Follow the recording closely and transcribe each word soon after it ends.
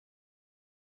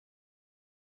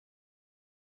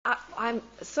I'm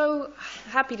so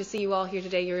happy to see you all here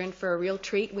today. You're in for a real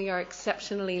treat. We are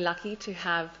exceptionally lucky to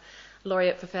have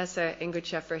Laureate Professor Ingrid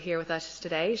Scheffer here with us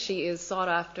today. She is sought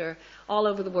after all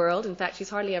over the world. In fact, she's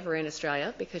hardly ever in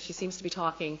Australia because she seems to be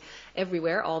talking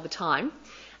everywhere all the time.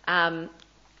 And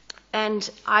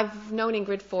I've known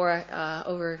Ingrid for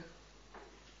over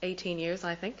 18 years,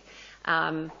 I think.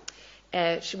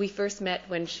 We first met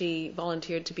when she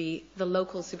volunteered to be the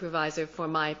local supervisor for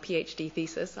my PhD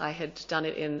thesis. I had done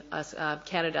it in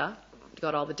Canada,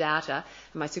 got all the data,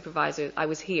 and my supervisor, I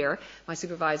was here, my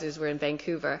supervisors were in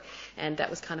Vancouver, and that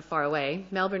was kind of far away.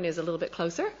 Melbourne is a little bit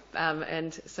closer,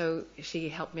 and so she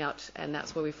helped me out, and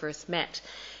that's where we first met.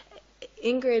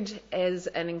 Ingrid is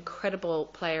an incredible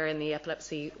player in the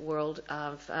epilepsy world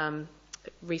of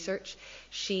research.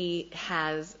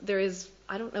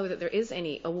 I don't know that there is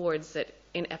any awards that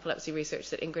in epilepsy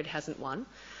research that Ingrid hasn't won.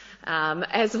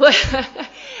 As well,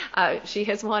 she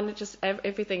has won just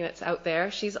everything that's out there.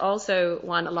 She's also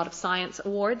won a lot of science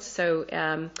awards.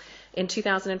 So in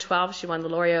 2012, she won the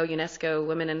L'Oreal UNESCO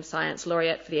Women in Science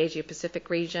Laureate for the Asia Pacific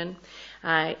region.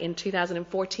 In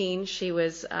 2014, she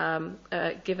was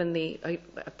given the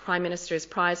Prime Minister's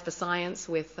Prize for Science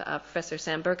with Professor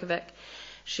Sam Berkovic.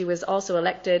 She was also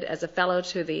elected as a fellow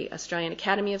to the Australian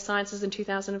Academy of Sciences in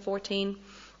 2014.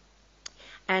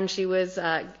 And she was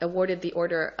awarded the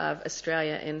Order of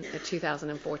Australia in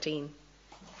 2014.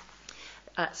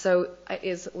 So it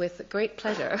is with great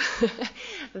pleasure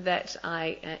that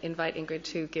I invite Ingrid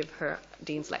to give her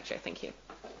Dean's Lecture. Thank you.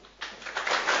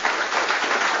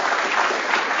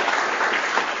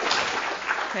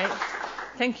 Great.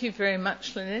 Thank you very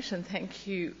much, Lynette, and thank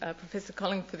you, Professor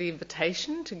Colling, for the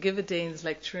invitation to give a Dean's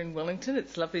Lecture in Wellington.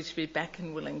 It's lovely to be back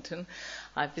in Wellington.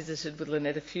 I've visited with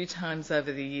Lynette a few times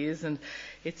over the years, and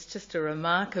it's just a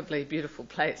remarkably beautiful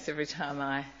place. Every time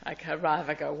I arrive,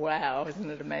 I go, wow,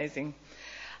 isn't it amazing?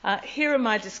 Here are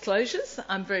my disclosures.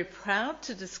 I'm very proud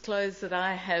to disclose that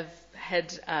I have had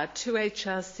 2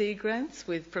 HRC grants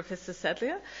with Professor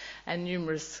Sadlier and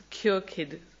numerous Cure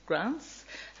Kid grants,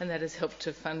 and that has helped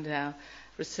to fund our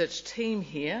research team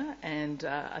here, and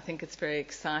I think it's very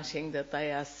exciting that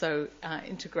they are so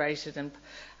integrated and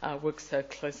work so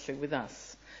closely with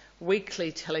us.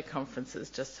 Weekly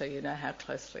teleconferences, just so you know how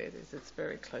closely it is. It's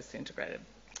very closely integrated.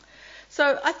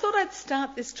 So I thought I'd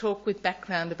start this talk with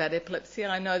background about epilepsy.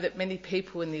 I know that many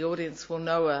people in the audience will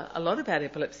know a lot about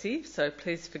epilepsy, so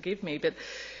please forgive me, but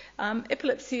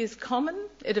epilepsy is common.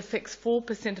 It affects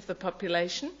 4% of the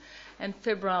population, and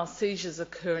febrile seizures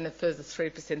occur in a further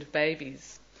 3% of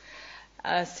babies.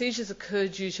 Seizures occur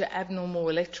due to abnormal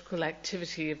electrical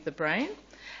activity of the brain,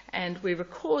 and we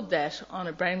record that on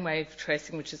a brainwave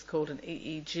tracing which is called an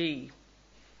EEG.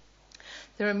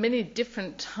 There are many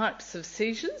different types of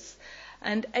seizures,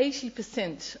 and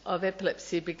 80% of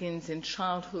epilepsy begins in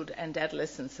childhood and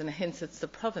adolescence, and hence it's the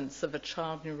province of a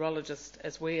child neurologist,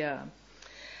 as we are.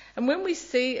 And when we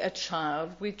see a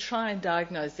child, we try and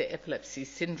diagnose their epilepsy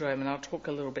syndrome, and I'll talk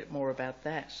a little bit more about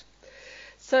that.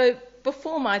 So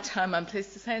before my time, I'm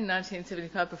pleased to say, in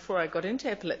 1975, before I got into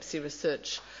epilepsy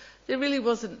research, there really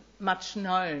wasn't much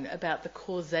known about the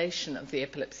causation of the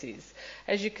epilepsies.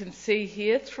 As you can see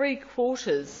here,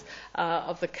 3/4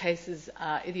 of the cases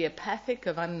are idiopathic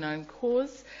of unknown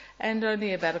cause, and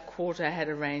only about 1/4 had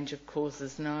a range of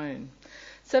causes known.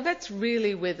 So that's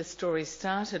really where the story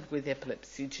started with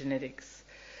epilepsy genetics.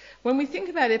 When we think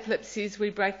about epilepsies, we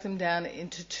break them down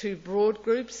into 2 broad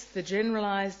groups: the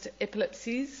generalised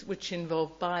epilepsies, which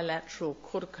involve bilateral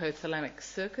corticothalamic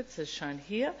circuits, as shown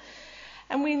here.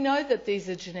 And we know that these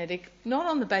are genetic, not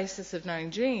on the basis of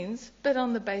knowing genes, but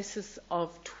on the basis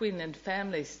of twin and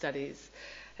family studies.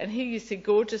 And here you see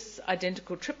gorgeous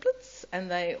identical triplets,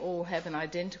 and they all have an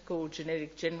identical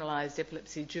genetic generalised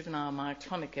epilepsy, juvenile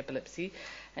myoclonic epilepsy,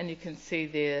 and you can see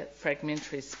their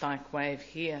fragmentary spike wave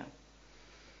here.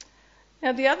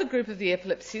 Now, the other group of the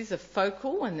epilepsies are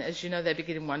focal, and as you know, they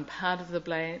begin in one part of the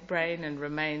brain and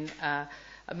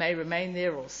may remain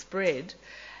there or spread.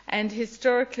 And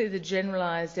historically, the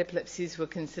generalised epilepsies were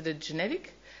considered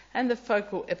genetic, and the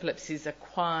focal epilepsies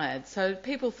acquired. So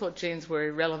people thought genes were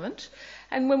irrelevant.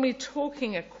 And when we're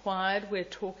talking acquired, we're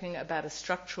talking about a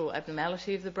structural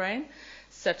abnormality of the brain,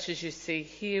 such as you see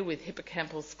here with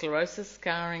hippocampal sclerosis,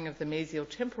 scarring of the mesial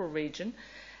temporal region.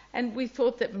 And we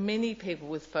thought that many people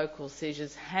with focal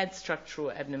seizures had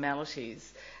structural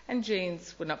abnormalities, and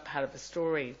genes were not part of the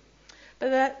story.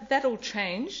 But that all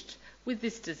changed with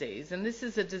this disease, and this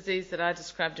is a disease that I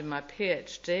described in my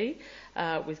PhD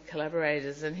with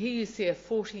collaborators. And here you see a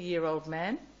 40-year-old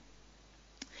man.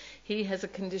 He has a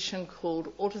condition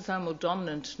called autosomal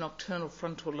dominant nocturnal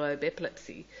frontal lobe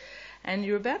epilepsy. And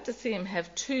you're about to see him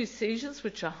have 2 seizures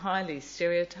which are highly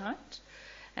stereotyped,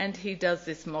 and he does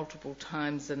this multiple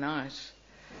times a night.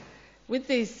 With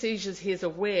these seizures, he is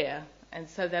aware, and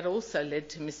so that also led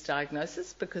to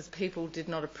misdiagnosis because people did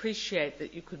not appreciate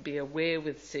that you could be aware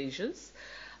with seizures.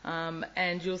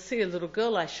 And you'll see a little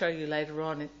girl I show you later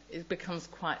on, it becomes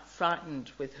quite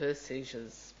frightened with her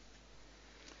seizures.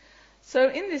 So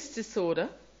in this disorder,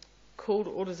 called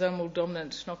autosomal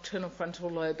dominant nocturnal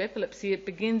frontal lobe epilepsy, it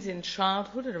begins in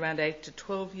childhood at around 8 to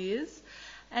 12 years,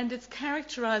 and it's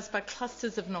characterised by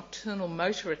clusters of nocturnal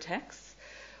motor attacks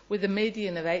with a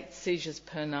median of 8 seizures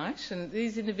per night. And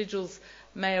these individuals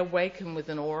may awaken with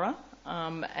an aura,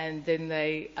 and then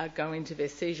they go into their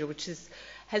seizure, which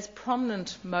has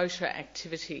prominent motor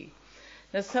activity.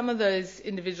 Now, some of those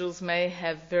individuals may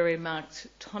have very marked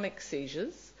tonic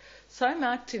seizures, so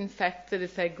marked, in fact, that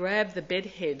if they grab the bed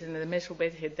head, and the metal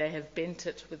bed head, they have bent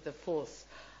it with the force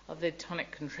of their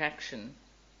tonic contraction.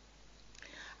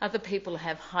 Other people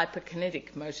have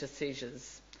hyperkinetic motor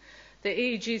seizures. The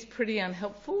EEG is pretty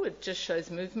unhelpful. It just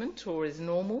shows movement or is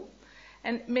normal.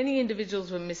 And many individuals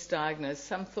were misdiagnosed.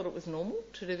 Some thought it was normal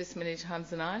to do this many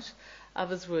times a night.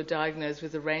 Others were diagnosed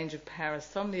with a range of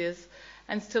parasomnias.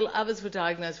 And still others were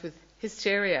diagnosed with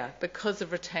hysteria because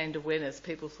of retained awareness.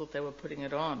 People thought they were putting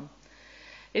it on.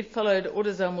 It followed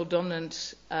autosomal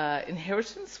dominant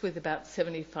inheritance with about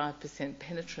 75%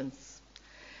 penetrance.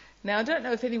 Now, I don't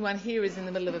know if anyone here is in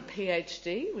the middle of a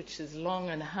PhD, which is long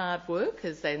and hard work,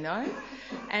 as they know.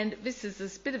 And this is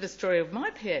a bit of a story of my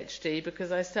PhD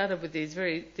because I started with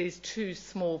these 2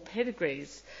 small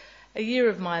pedigrees. A year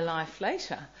of my life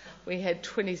later, we had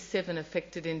 27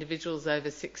 affected individuals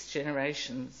over 6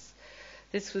 generations.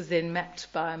 This was then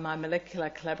mapped by my molecular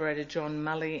collaborator John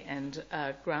Mully and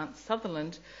Grant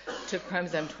Sutherland to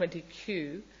chromosome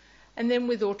 20q. And then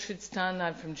with Ortrud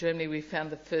Steinlein from Germany, we found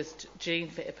the first gene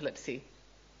for epilepsy.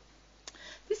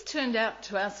 This turned out,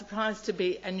 to our surprise, to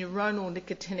be a neuronal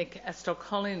nicotinic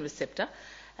acetylcholine receptor,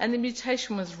 and the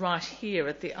mutation was right here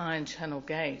at the ion channel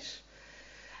gate.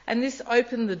 And this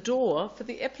opened the door for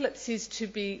the epilepsies to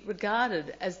be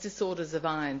regarded as disorders of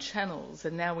ion channels.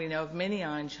 And now we know of many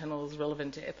ion channels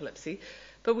relevant to epilepsy,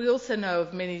 but we also know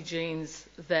of many genes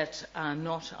that are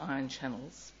not ion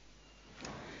channels.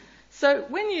 So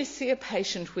when you see a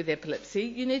patient with epilepsy,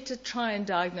 you need to try and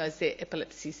diagnose their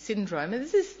epilepsy syndrome. And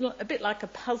this is a bit like a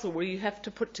puzzle where you have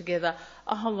to put together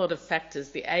a whole lot of factors: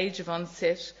 the age of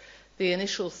onset, the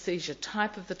initial seizure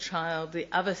type of the child, the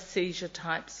other seizure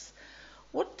types.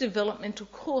 What developmental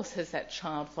course has that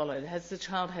child followed? Has the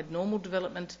child had normal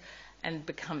development and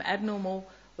become abnormal?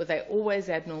 Were they always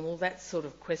abnormal? That sort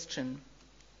of question.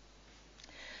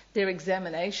 Their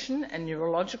examination and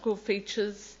neurological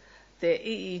features, their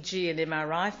EEG and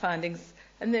MRI findings,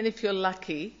 and then, if you're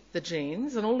lucky, the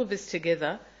genes, and all of this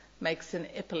together makes an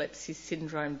epilepsy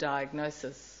syndrome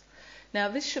diagnosis. Now,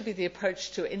 this should be the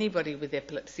approach to anybody with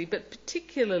epilepsy, but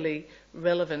particularly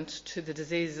relevant to the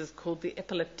diseases called the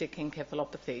epileptic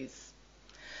encephalopathies.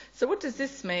 So what does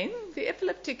this mean? The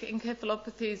epileptic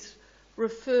encephalopathies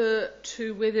refer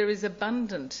to where there is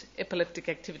abundant epileptic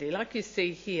activity. Like you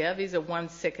see here, these are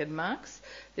 1-second marks.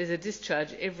 There's a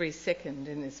discharge every second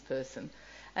in this person.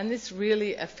 And this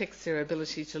really affects their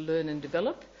ability to learn and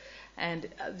develop. And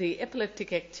the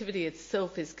epileptic activity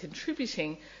itself is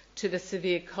contributing to the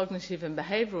severe cognitive and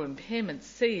behavioural impairments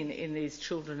seen in these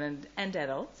children and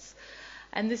adults.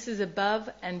 And this is above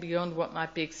and beyond what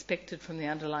might be expected from the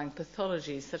underlying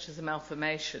pathologies, such as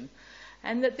malformation,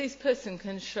 and that these persons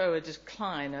can show a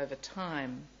decline over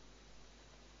time.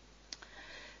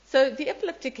 So the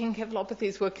epileptic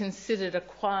encephalopathies were considered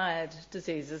acquired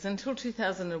diseases until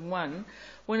 2001,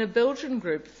 when a Belgian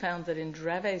group found that in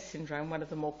Dravet syndrome, one of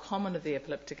the more common of the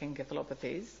epileptic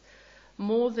encephalopathies,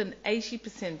 more than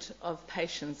 80% of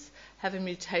patients have a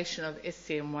mutation of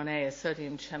SCM1A, a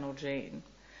sodium channel gene.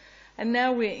 And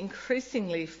now we're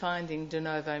increasingly finding de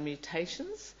novo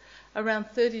mutations. Around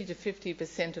 30 to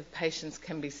 50% of patients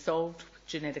can be solved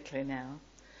genetically now.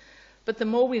 But the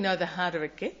more we know, the harder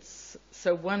it gets.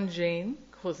 So one gene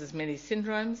causes many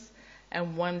syndromes,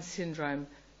 and one syndrome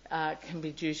can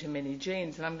be due to many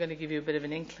genes. And I'm going to give you a bit of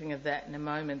an inkling of that in a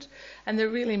moment. And there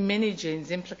are really many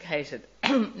genes implicated.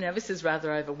 Now, this is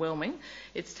rather overwhelming.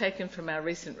 It's taken from our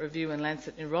recent review in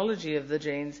Lancet Neurology of the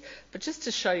genes. But just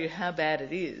to show you how bad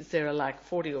it is, there are like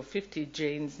 40 or 50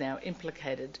 genes now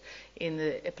implicated in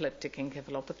the epileptic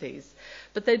encephalopathies.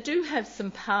 But they do have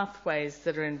some pathways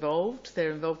that are involved.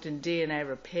 They're involved in DNA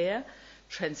repair,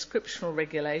 transcriptional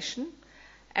regulation,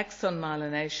 axon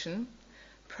myelination,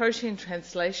 protein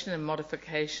translation and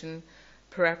modification,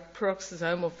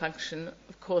 peroxisomal function,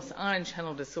 of course, ion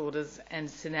channel disorders, and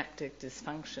synaptic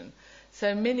dysfunction.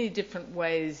 So many different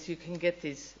ways you can get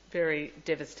these very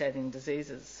devastating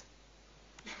diseases.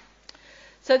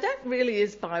 So that really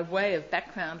is by way of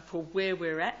background for where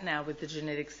we're at now with the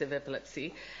genetics of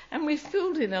epilepsy. And we've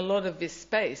filled in a lot of this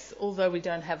space, although we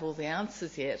don't have all the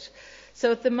answers yet.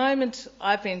 So at the moment,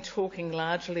 I've been talking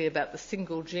largely about the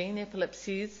single gene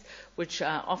epilepsies, which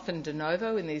are often de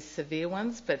novo in these severe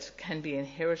ones, but can be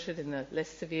inherited in the less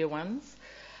severe ones.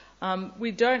 We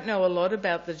don't know a lot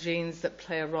about the genes that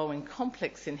play a role in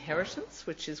complex inheritance,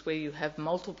 which is where you have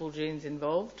multiple genes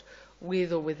involved,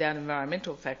 with or without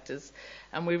environmental factors,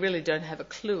 and we really don't have a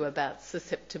clue about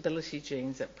susceptibility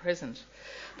genes at present.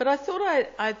 But I thought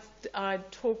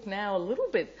I'd talk now a little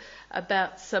bit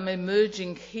about some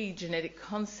emerging key genetic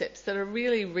concepts that are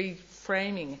really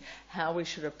reframing how we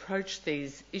should approach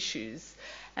these issues,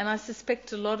 and I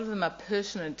suspect a lot of them are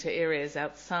pertinent to areas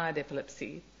outside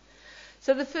epilepsy.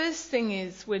 So the first thing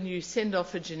is, when you send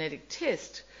off a genetic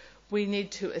test, we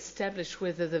need to establish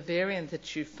whether the variant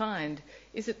that you find,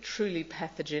 is it truly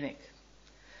pathogenic?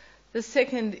 The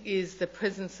second is the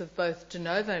presence of both de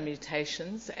novo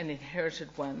mutations and inherited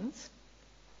ones.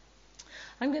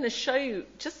 I'm going to show you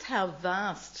just how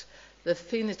vast the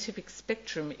phenotypic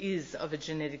spectrum is of a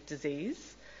genetic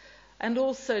disease, and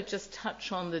also just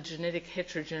touch on the genetic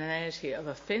heterogeneity of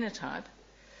a phenotype.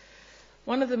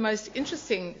 One of the most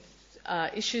interesting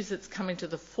issues that's coming to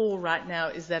the fore right now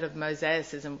is that of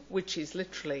mosaicism, which is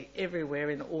literally everywhere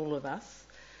in all of us.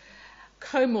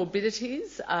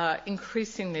 Comorbidities are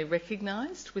increasingly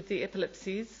recognised with the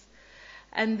epilepsies,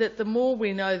 and that the more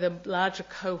we know, the larger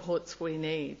cohorts we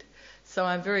need. So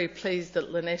I'm very pleased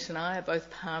that Lynette and I are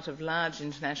both part of large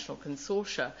international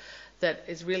consortia that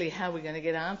is really how we're going to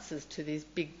get answers to these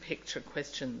big picture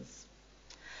questions.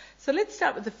 So let's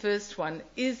start with the first one.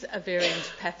 Is a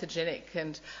variant pathogenic?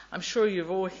 And I'm sure you're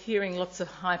all hearing lots of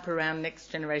hype around next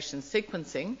generation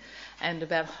sequencing and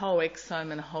about whole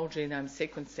exome and whole genome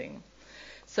sequencing.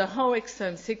 So whole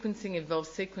exome sequencing involves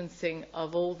sequencing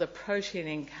of all the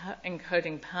protein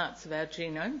encoding parts of our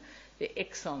genome, the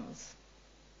exons.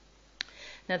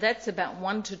 Now that's about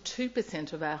 1 to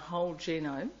 2% of our whole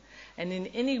genome, and in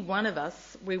any one of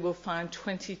us we will find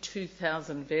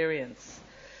 22,000 variants.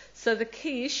 So the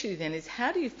key issue then is,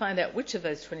 how do you find out which of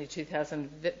those 22,000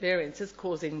 variants is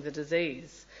causing the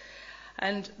disease?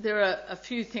 And there are a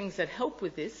few things that help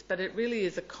with this, but it really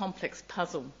is a complex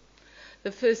puzzle.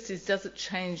 The first is, does it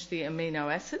change the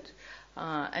amino acid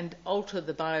and alter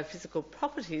the biophysical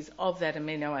properties of that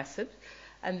amino acid,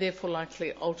 and therefore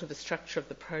likely alter the structure of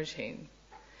the protein?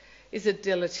 Is it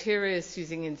deleterious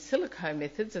using in silico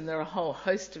methods? And there are a whole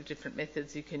host of different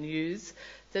methods you can use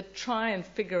that try and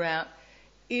figure out,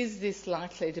 is this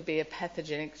likely to be a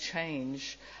pathogenic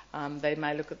change? They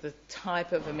may look at the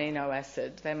type of amino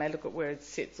acid, they may look at where it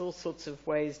sits, all sorts of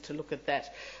ways to look at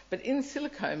that. But in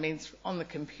silico means on the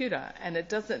computer, and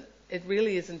it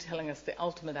really isn't telling us the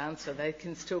ultimate answer. They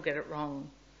can still get it wrong.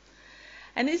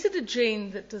 And is it a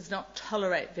gene that does not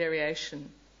tolerate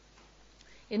variation?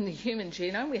 In the human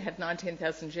genome, we have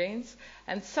 19,000 genes,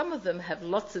 and some of them have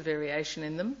lots of variation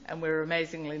in them, and we're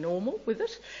amazingly normal with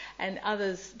it, and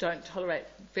others don't tolerate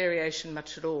variation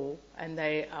much at all, and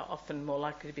they are often more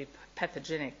likely to be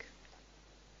pathogenic.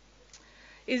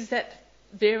 Is that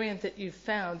variant that you've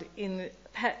found in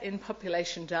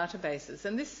population databases?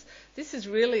 And this is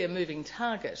really a moving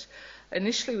target.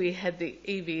 Initially we had the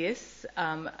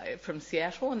EVS from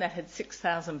Seattle, and that had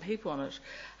 6,000 people on it.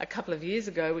 A couple of years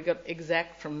ago we got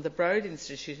Exact from the Broad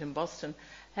Institute in Boston,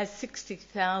 has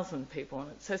 60,000 people on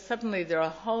it. So suddenly there are a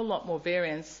whole lot more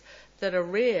variants that are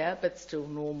rare but still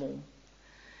normal.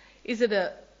 Is it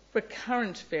a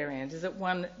recurrent variant? Is it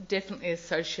one definitely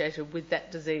associated with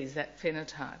that disease, that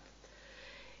phenotype?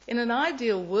 In an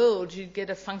ideal world, you'd get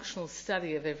a functional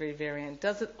study of every variant.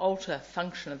 Does it alter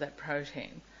function of that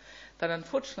protein? But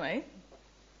unfortunately,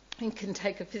 it can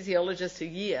take a physiologist a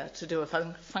year to do a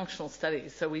functional study,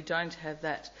 so we don't have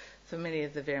that for many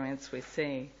of the variants we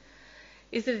see.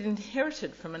 Is it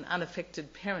inherited from an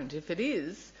unaffected parent? If it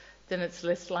is, then it's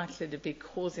less likely to be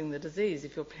causing the disease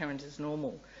if your parent is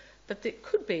normal. But it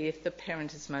could be if the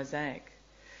parent is mosaic.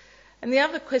 And the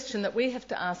other question that we have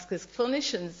to ask as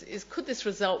clinicians is, could this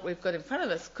result we've got in front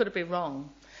of us, could it be wrong?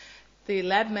 The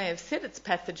lab may have said it's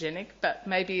pathogenic, but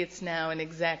maybe it's now an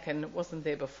Exact and it wasn't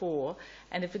there before.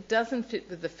 And if it doesn't fit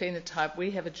with the phenotype, we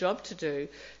have a job to do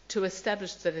to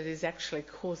establish that it is actually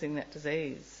causing that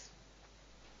disease.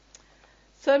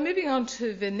 So moving on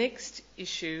to the next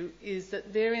issue is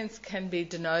that variants can be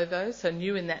de novo, so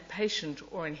new in that patient,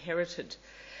 or inherited.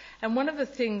 And one of the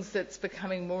things that's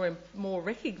becoming more and more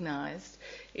recognised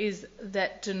is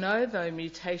that de novo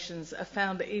mutations are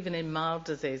found even in mild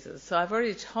diseases. So I've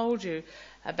already told you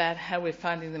about how we're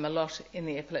finding them a lot in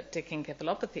the epileptic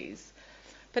encephalopathies,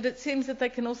 but it seems that they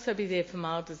can also be there for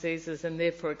mild diseases and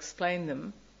therefore explain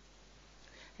them,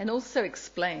 and also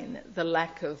explain the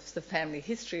lack of the family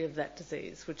history of that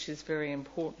disease, which is very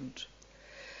important.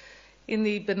 In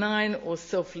the benign or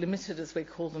self-limited, as we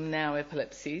call them now,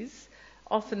 epilepsies,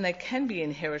 often they can be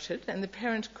inherited and the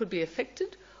parent could be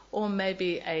affected or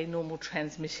maybe a normal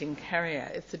transmitting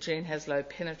carrier if the gene has low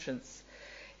penetrance.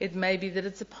 It may be that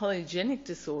it's a polygenic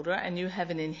disorder and you have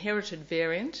an inherited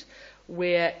variant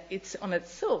where it's in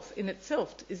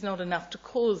itself is not enough to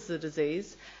cause the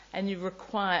disease, and you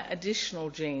require additional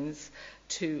genes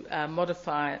to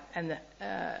modify and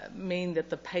mean that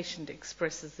the patient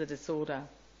expresses the disorder.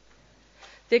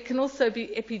 There can also be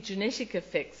epigenetic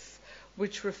effects,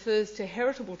 which refers to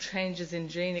heritable changes in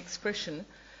gene expression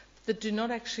that do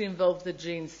not actually involve the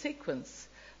gene sequence,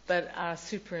 but are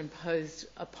superimposed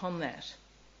upon that.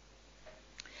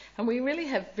 And we really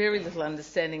have very little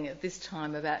understanding at this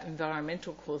time about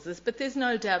environmental causes, but there's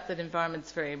no doubt that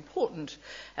environment's very important,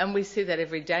 and we see that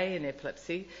every day in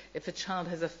epilepsy. If a child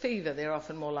has a fever, they're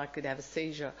often more likely to have a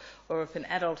seizure, or if an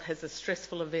adult has a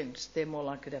stressful event, they're more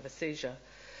likely to have a seizure.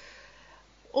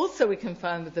 Also, we can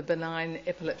find with the benign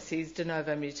epilepsies de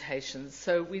novo mutations,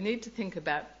 so we need to think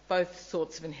about both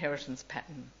sorts of inheritance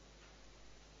pattern.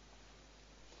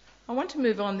 I want to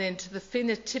move on then to the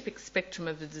phenotypic spectrum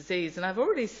of the disease, and I've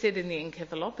already said in the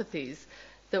encephalopathies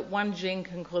that one gene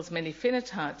can cause many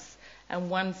phenotypes and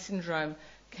one syndrome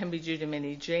can be due to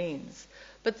many genes.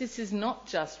 But this is not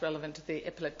just relevant to the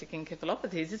epileptic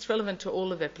encephalopathies, it's relevant to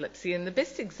all of epilepsy, and the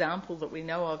best example that we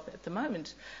know of at the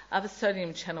moment are the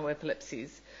sodium channel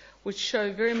epilepsies, which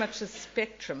show very much a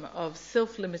spectrum of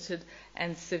self-limited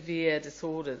and severe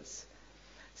disorders.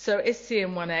 So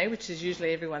SCN1A, which is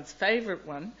usually everyone's favourite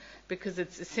one, because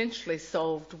it's essentially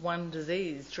solved one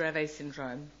disease, Dravet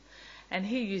syndrome. And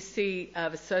here you see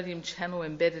the sodium channel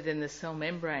embedded in the cell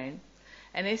membrane,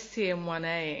 and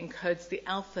SCN1A encodes the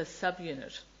alpha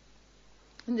subunit.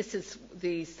 And this is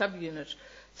the subunit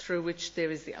through which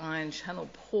there is the ion channel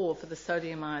pore for the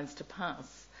sodium ions to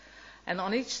pass. And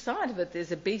on each side of it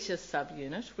there's a beta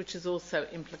subunit, which is also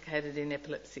implicated in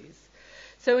epilepsies.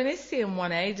 So in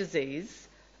SCN1A disease,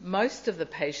 most of the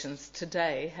patients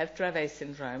today have Dravet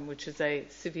syndrome, which is a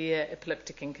severe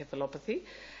epileptic encephalopathy,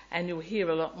 and you'll hear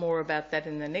a lot more about that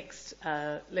in the next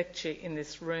lecture in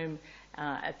this room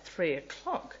at 3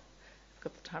 o'clock.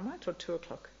 Got the time right, or 2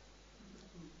 o'clock?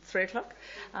 3 o'clock.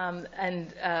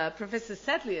 Professor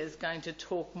Sadlier is going to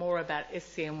talk more about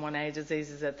SCN1A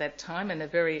diseases at that time, and a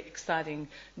very exciting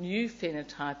new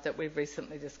phenotype that we've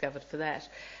recently discovered for that.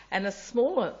 And a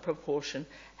smaller proportion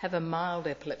have a mild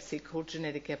epilepsy called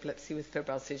genetic epilepsy with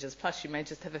febrile seizures, plus you may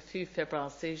just have a few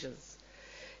febrile seizures.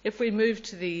 If we move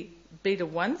to the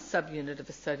beta-1 subunit of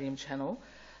a sodium channel,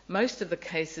 most of the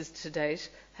cases to date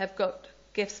have got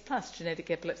GEFS plus, genetic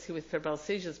epilepsy with febrile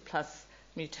seizures plus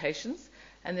mutations,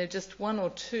 and there are just one or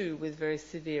two with very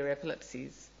severe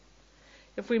epilepsies.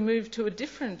 If we move to a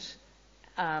different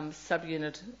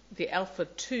subunit, the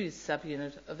alpha-2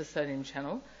 subunit of a sodium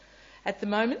channel, at the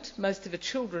moment, most of the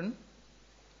children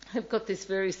have got this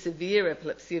very severe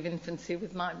epilepsy of infancy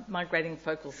with migrating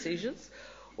focal seizures,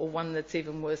 or one that's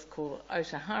even worse called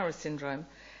Otago syndrome.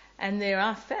 And there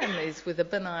are families with a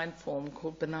benign form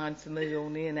called benign familial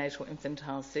neonatal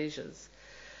infantile seizures.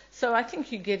 So I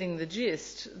think you're getting the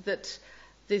gist that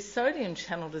these sodium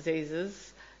channel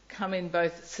diseases come in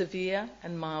both severe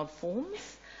and mild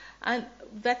forms. And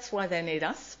that's why they need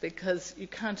us, because you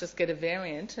can't just get a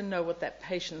variant and know what that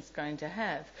patient's going to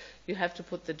have. You have to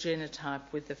put the genotype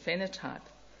with the phenotype.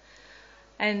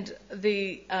 And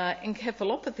the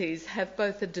encephalopathies have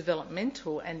both a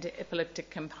developmental and epileptic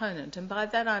component. And by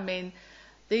that I mean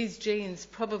these genes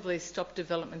probably stop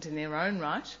development in their own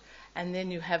right, and then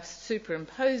you have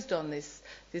superimposed on this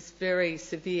very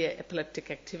severe epileptic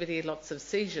activity, lots of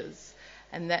seizures,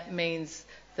 and that means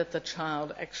that the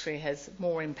child actually has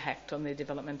more impact on their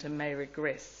development and may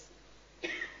regress.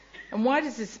 And why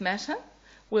does this matter?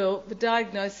 Well, the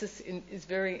diagnosis is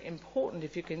very important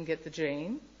if you can get the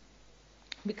gene,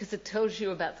 because it tells you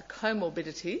about the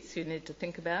comorbidities you need to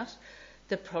think about,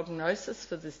 the prognosis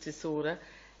for this disorder,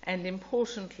 and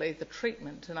importantly, the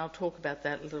treatment. And I'll talk about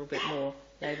that a little bit more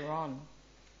later on.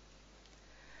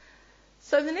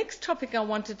 So the next topic I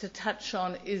wanted to touch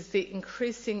on is the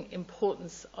increasing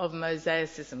importance of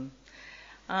mosaicism.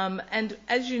 And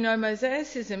as you know,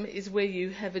 mosaicism is where you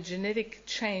have a genetic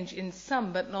change in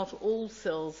some but not all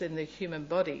cells in the human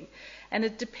body. And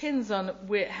it depends on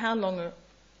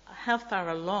how far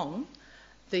along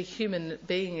the human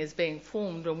being is being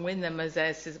formed, and when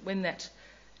that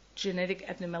genetic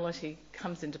abnormality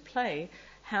comes into play,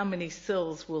 how many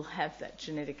cells will have that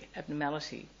genetic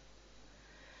abnormality.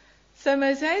 So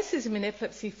mosaicism in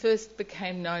epilepsy first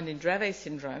became known in Dravet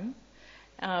syndrome,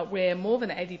 where more than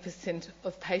 80%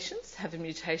 of patients have a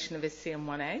mutation of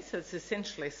SCN1A, so it's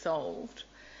essentially solved.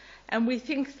 And we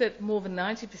think that more than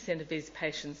 90% of these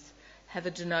patients have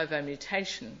a de novo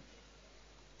mutation.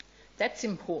 That's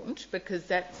important because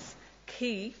that's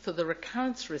key for the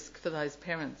recurrence risk for those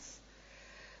parents.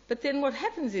 But then what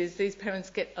happens is these parents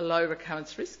get a low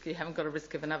recurrence risk. You haven't got a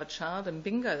risk of another child, and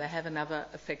bingo, they have another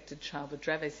affected child with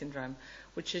Dravet syndrome,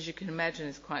 which, as you can imagine,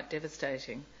 is quite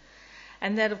devastating.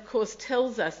 And that, of course,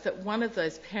 tells us that one of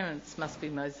those parents must be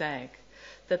mosaic,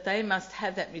 that they must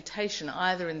have that mutation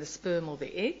either in the sperm or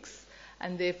the eggs,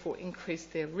 and therefore increase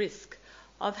their risk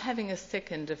of having a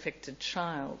second affected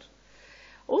child.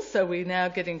 Also, we're now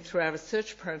getting through our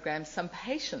research program some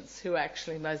patients who are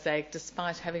actually mosaic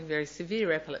despite having very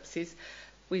severe epilepsies.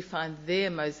 We find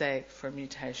they're mosaic for a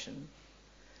mutation.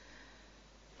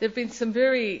 There have been some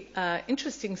very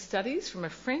interesting studies from a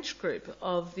French group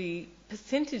of the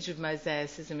percentage of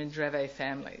mosaicism in Dravet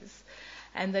families.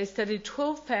 And they studied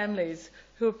 12 families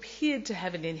who appeared to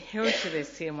have an inherited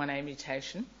SCN1A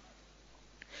mutation,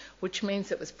 which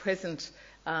means it was present,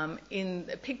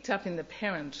 picked up in the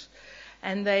parent.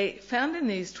 And they found in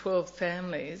these 12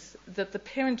 families that the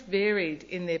parent varied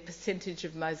in their percentage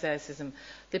of mosaicism,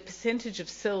 the percentage of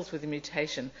cells with a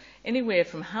mutation, anywhere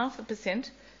from 0.5%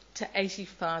 to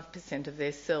 85% of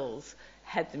their cells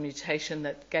had the mutation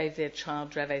that gave their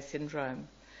child Dravet syndrome.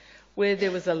 Where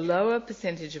there was a lower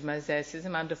percentage of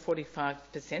mosaicism, under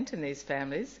 45% in these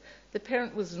families, the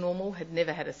parent was normal, had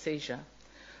never had a seizure.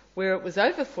 Where it was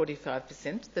over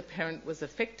 45%, the parent was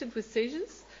affected with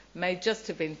seizures, may just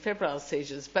have been febrile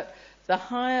seizures, but the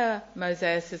higher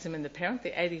mosaicism in the parent,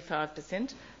 the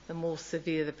 85%, the more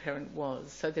severe the parent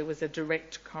was. So there was a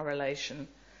direct correlation.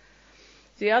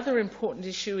 The other important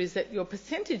issue is that your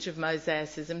percentage of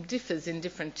mosaicism differs in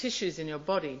different tissues in your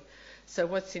body. So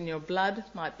what's in your blood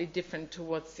might be different to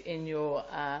what's in your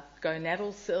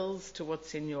gonadal cells, to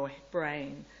what's in your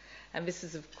brain. And this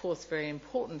is, of course, very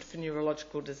important for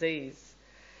neurological disease.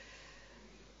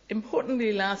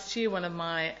 Importantly, last year, one of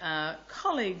my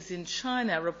colleagues in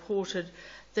China reported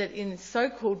that in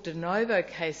so-called de novo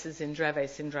cases in Dravet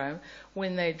syndrome,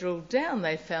 when they drilled down,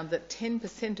 they found that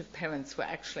 10% of parents were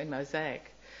actually mosaic.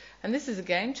 And this is a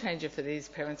game changer for these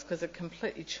parents because it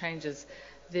completely changes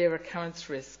their recurrence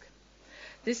risk.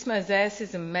 This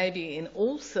mosaicism may be in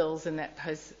all cells in that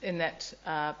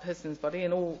person's body,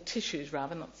 in all tissues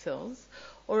rather, not cells,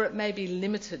 or it may be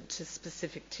limited to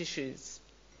specific tissues.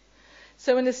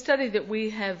 So in a study that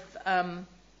we have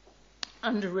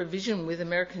under revision with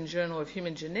American Journal of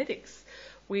Human Genetics,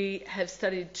 we have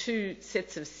studied 2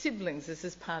 sets of siblings. This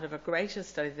is part of a greater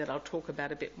study that I'll talk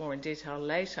about a bit more in detail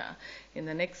later in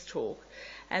the next talk.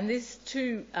 And these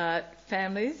 2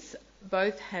 families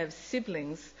both have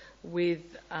siblings with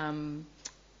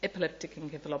epileptic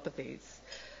encephalopathies.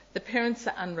 The parents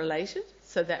are unrelated,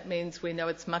 so that means we know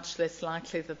it's much less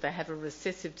likely that they have a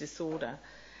recessive disorder.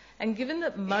 And given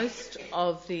that most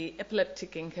of the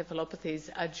epileptic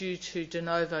encephalopathies are due to de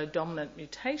novo dominant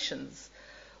mutations,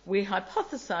 we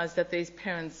hypothesise that these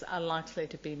parents are likely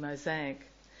to be mosaic.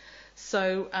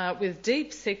 So with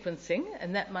deep sequencing,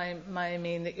 and that may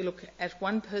mean that you look at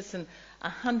one person,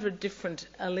 100 different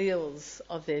alleles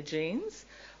of their genes,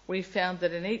 we found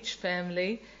that in each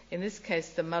family, in this case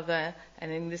the mother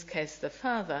and in this case the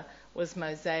father, was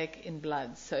mosaic in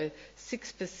blood. So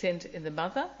 6% in the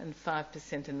mother and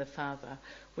 5% in the father,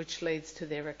 which leads to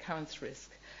their recurrence risk.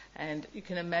 And you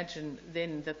can imagine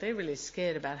then that they're really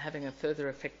scared about having a further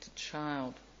affected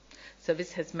child. So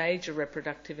this has major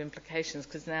reproductive implications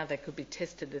because now they could be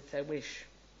tested if they wish.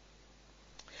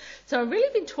 So I've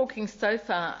really been talking so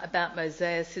far about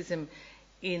mosaicism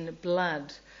in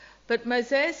blood, but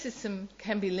mosaicism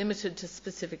can be limited to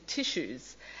specific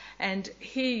tissues. And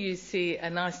here you see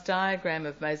a nice diagram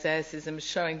of mosaicism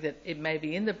showing that it may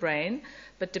be in the brain,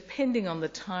 but depending on the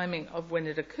timing of when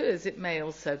it occurs, it may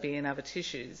also be in other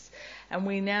tissues. And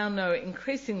we now know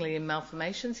increasingly in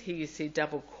malformations, here you see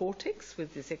double cortex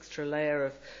with this extra layer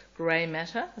of grey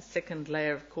matter, a second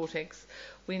layer of cortex.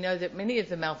 We know that many of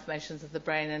the malformations of the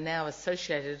brain are now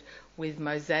associated with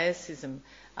mosaicism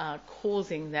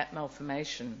causing that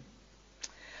malformation.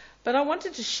 But I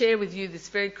wanted to share with you this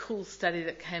very cool study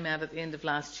that came out at the end of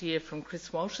last year from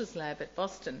Chris Walsh's lab at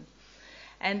Boston.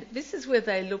 And this is where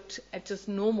they looked at just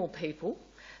normal people.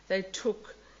 They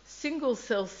took single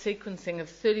cell sequencing of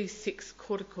 36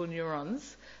 cortical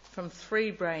neurons from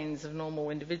 3 brains of normal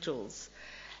individuals.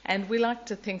 And we like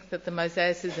to think that the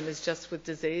mosaicism is just with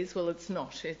disease. Well, it's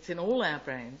not. It's in all our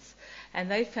brains. And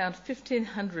they found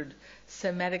 1,500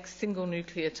 somatic single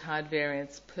nucleotide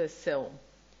variants per cell.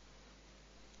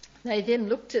 They then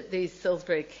looked at these cells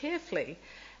very carefully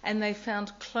and they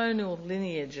found clonal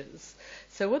lineages.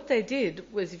 So what they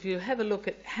did was, if you have a look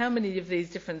at how many of these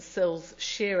different cells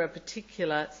share a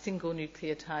particular single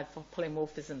nucleotide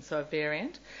polymorphism, so a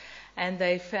variant, and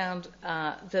they found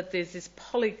that there's this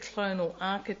polyclonal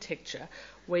architecture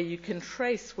where you can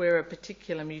trace where a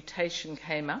particular mutation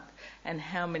came up and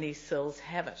how many cells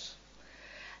have it.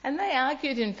 And they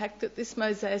argued, in fact, that this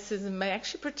mosaicism may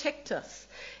actually protect us.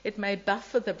 It may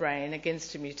buffer the brain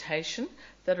against a mutation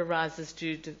that arises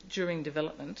during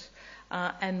development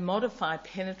and modify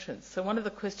penetrance. So one of the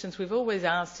questions we've always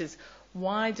asked is,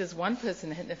 why does one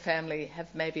person in the family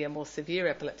have maybe a more severe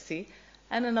epilepsy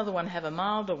and another one have a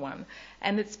milder one?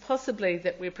 And it's possibly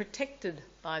that we're protected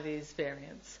by these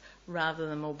variants rather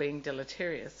than all being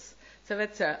deleterious. So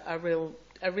that's a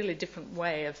really different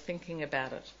way of thinking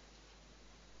about it.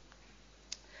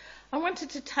 I wanted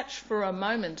to touch for a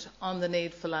moment on the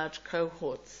need for large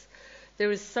cohorts.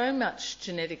 There is so much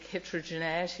genetic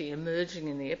heterogeneity emerging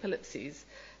in the epilepsies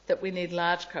that we need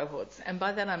large cohorts, and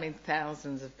by that I mean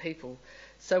thousands of people.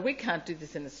 So we can't do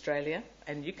this in Australia,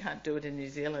 and you can't do it in New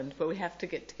Zealand, but we have to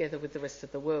get together with the rest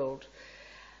of the world.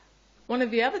 One of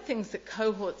the other things that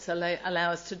cohorts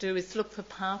allow us to do is to look for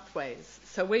pathways.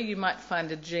 So where you might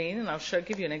find a gene, and I'll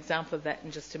give you an example of that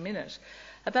in just a minute,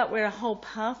 about where a whole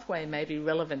pathway may be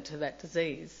relevant to that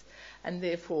disease and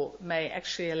therefore may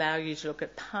actually allow you to look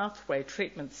at pathway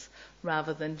treatments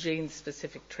rather than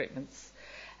gene-specific treatments.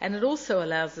 And it also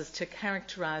allows us to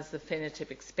characterise the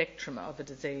phenotypic spectrum of a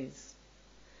disease.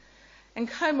 And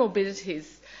comorbidities.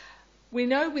 We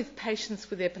know with patients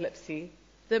with epilepsy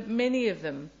that many of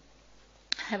them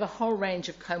have a whole range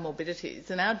of comorbidities,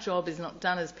 and our job is not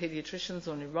done as paediatricians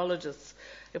or neurologists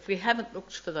if we haven't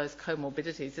looked for those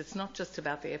comorbidities. It's not just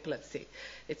about the epilepsy.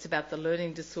 It's about the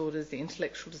learning disorders, the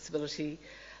intellectual disability.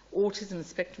 Autism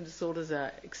spectrum disorders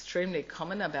are extremely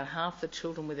common. About half the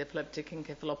children with epileptic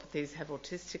encephalopathies have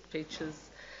autistic features,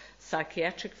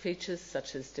 psychiatric features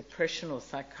such as depression or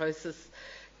psychosis,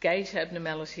 gait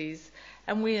abnormalities,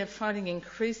 and we are finding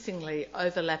increasingly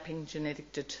overlapping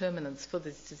genetic determinants for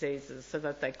these diseases so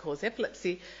that they cause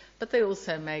epilepsy, but they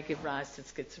also may give rise to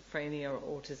schizophrenia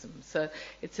or autism. So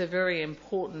it's a very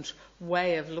important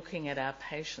way of looking at our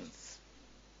patients.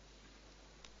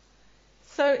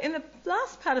 So in the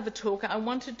last part of the talk, I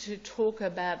wanted to talk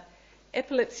about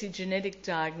epilepsy genetic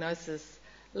diagnosis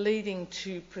leading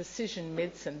to precision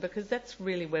medicine, because that's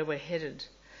really where we're headed.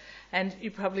 And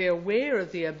you're probably aware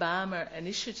of the Obama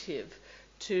initiative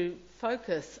to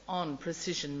focus on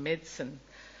precision medicine.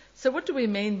 So what do we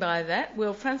mean by that?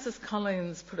 Well, Francis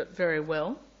Collins put it very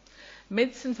well.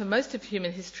 Medicine for most of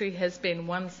human history has been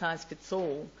one size fits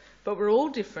all, but we're all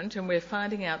different, and we're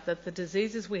finding out that the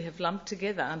diseases we have lumped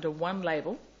together under one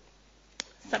label,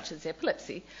 such as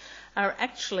epilepsy, are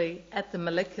actually at the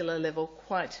molecular level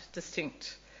quite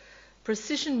distinct.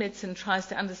 Precision medicine tries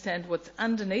to understand what's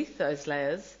underneath those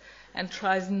layers and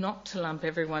tries not to lump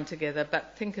everyone together,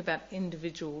 but think about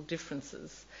individual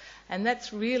differences. And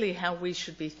that's really how we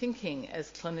should be thinking as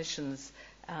clinicians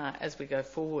as we go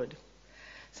forward.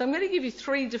 So I'm going to give you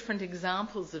 3 different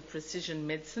examples of precision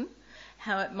medicine,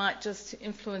 how it might just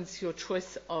influence your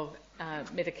choice of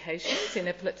medications in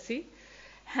epilepsy,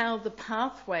 how the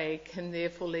pathway can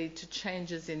therefore lead to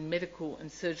changes in medical and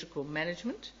surgical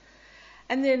management,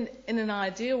 and then in an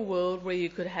ideal world where you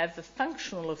could have the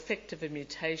functional effect of a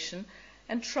mutation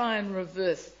and try and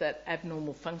reverse that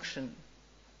abnormal function.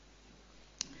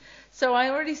 So I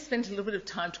already spent a little bit of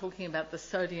time talking about the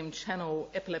sodium channel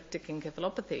epileptic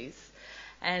encephalopathies,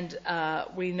 and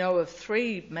we know of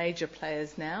 3 major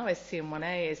players now,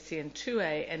 SCN1A,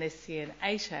 SCN2A and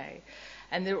SCN8A,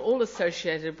 and they're all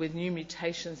associated with new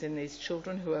mutations in these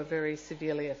children who are very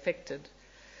severely affected.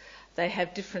 They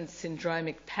have different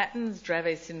syndromic patterns: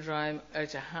 Dravet syndrome,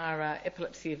 Ohtahara,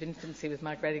 epilepsy of infancy with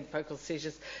migrating focal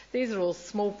seizures. These are all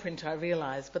small print, I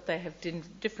realise, but they have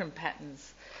different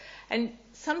patterns. And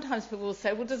sometimes people will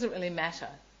say, well, does it really matter?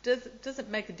 Does it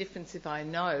make a difference if I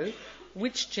know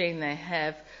which gene they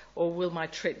have, or will my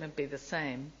treatment be the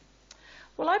same?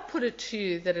 Well, I put it to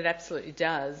you that it absolutely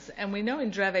does. And we know in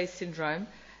Dravet syndrome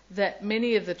that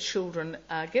many of the children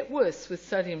get worse with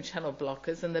sodium channel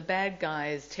blockers, and the bad guy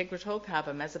is Tegretol,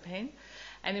 carbamazepine.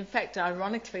 And in fact,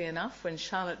 ironically enough, when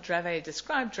Charlotte Dravet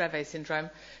described Dravet syndrome,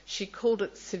 she called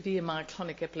it severe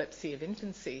myoclonic epilepsy of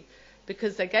infancy,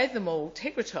 because they gave them all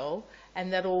Tegretol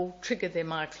and that all triggered their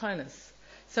myoclonus.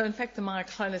 So in fact, the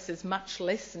myoclonus is much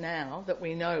less now that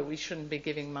we know we shouldn't be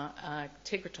giving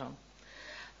Tegretol.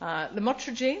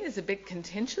 Lamotrigine is a bit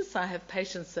contentious. I have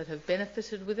patients that have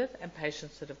benefited with it and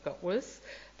patients that have got worse.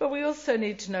 But we also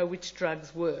need to know which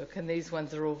drugs work, and these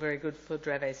ones are all very good for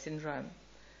Dravet syndrome.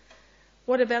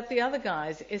 What about the other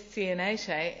guys,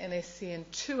 SCN8A and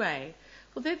SCN2A?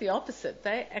 Well, they're the opposite.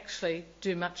 They actually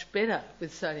do much better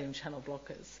with sodium channel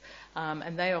blockers,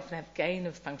 and they often have gain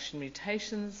of function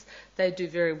mutations. They do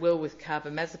very well with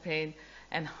carbamazepine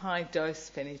and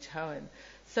high-dose phenytoin.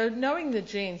 So knowing the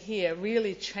gene here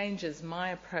really changes my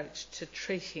approach to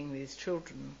treating these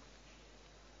children.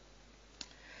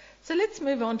 So let's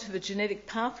move on to the genetic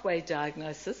pathway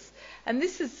diagnosis. And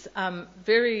this is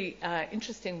very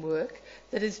interesting work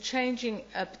that is changing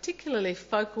particularly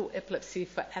focal epilepsy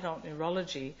for adult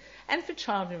neurology and for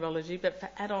child neurology, but for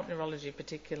adult neurology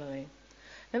particularly.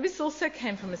 Now, this also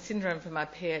came from a syndrome from my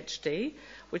PhD,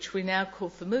 which we now call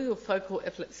familial focal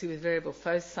epilepsy with variable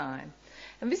foci.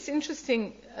 And this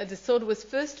interesting disorder was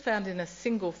first found in a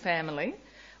single family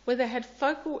where they had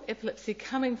focal epilepsy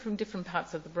coming from different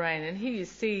parts of the brain. And here you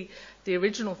see the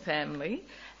original family,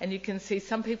 and you can see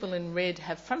some people in red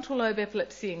have frontal lobe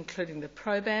epilepsy, including the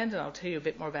proband, and I'll tell you a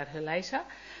bit more about her later.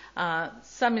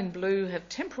 Some in blue have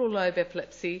temporal lobe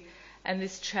epilepsy, and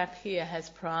this chap here has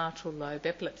parietal lobe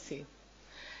epilepsy.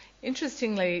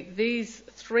 Interestingly, these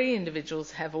three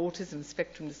individuals have autism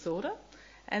spectrum disorder,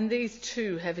 and these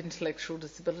two have intellectual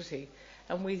disability.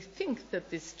 And we think that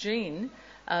this gene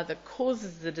that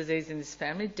causes the disease in this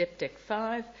family,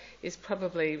 DEPDEC5, is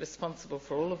probably responsible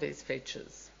for all of these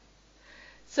features.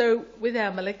 So with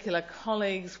our molecular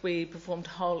colleagues, we performed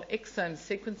whole exome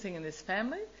sequencing in this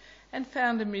family and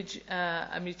found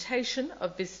a mutation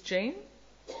of this gene,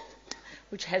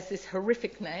 which has this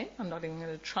horrific name. I'm not even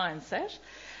going to try and say it.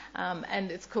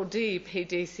 And it's called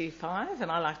DEPDC5, and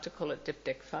I like to call it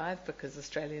DEPDEC5 because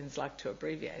Australians like to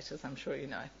abbreviate, as I'm sure you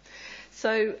know.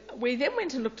 So we then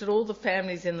went and looked at all the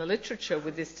families in the literature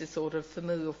with this disorder of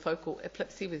familial focal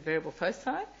epilepsy with variable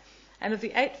foci, and of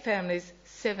the 8 families,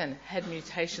 7 had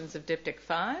mutations of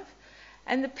DEPDEC5,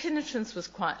 and the penetrance was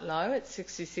quite low at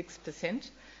 66%,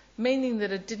 meaning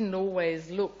that it didn't always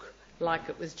look like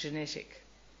it was genetic.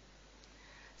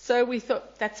 So we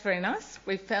thought, that's very nice.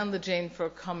 We found the gene for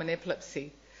a common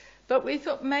epilepsy. But we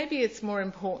thought maybe it's more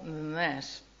important than that.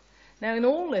 Now, in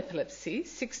all epilepsy,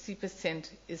 60%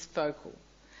 is focal.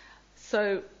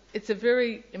 So it's a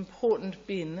very important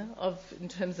bin in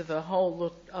terms of a whole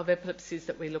lot of epilepsies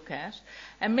that we look at.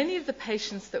 And many of the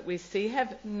patients that we see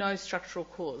have no structural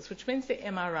cause, which means their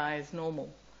MRI is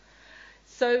normal.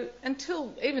 So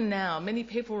until even now, many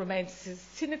people remain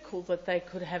cynical that they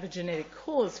could have a genetic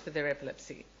cause for their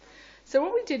epilepsy. So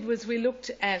what we did was we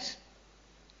looked at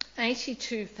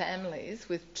 82 families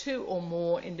with 2 or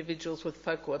more individuals with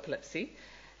focal epilepsy,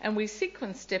 and we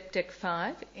sequenced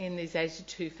DEPDEC5 in these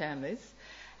 82 families,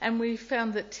 and we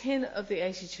found that 10 of the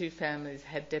 82 families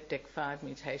had DEPDEC5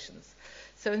 mutations.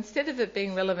 So instead of it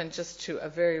being relevant just to a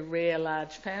very rare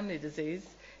large family disease,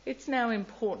 it's now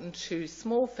important to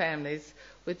small families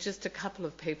with just a couple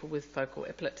of people with focal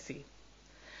epilepsy.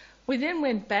 We then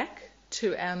went back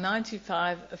to our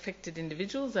 95 affected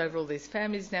individuals over all these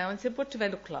families now and said, what do they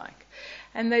look like?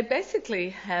 And they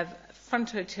basically have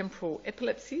frontotemporal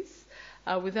epilepsies,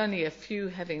 with only a few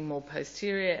having more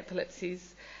posterior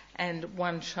epilepsies and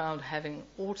one child having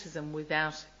autism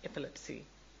without epilepsy.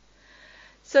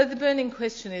 So the burning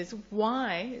question is,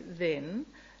 why then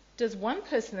does one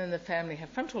person in the family have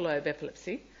frontal lobe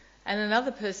epilepsy and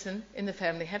another person in the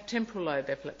family have temporal lobe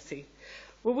epilepsy?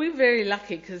 Well, we're very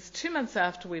lucky because 2 months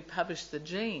after we published the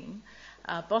gene,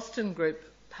 Boston group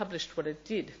published what it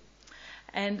did.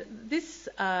 And this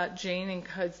gene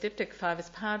encodes DEPDEC5 as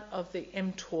part of the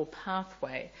mTOR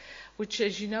pathway, which,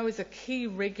 as you know, is a key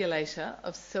regulator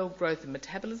of cell growth and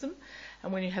metabolism.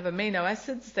 And when you have amino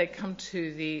acids, they come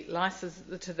to the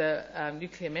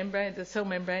nuclear membrane, the cell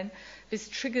membrane. This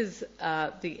triggers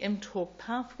the mTOR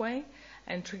pathway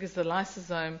and triggers the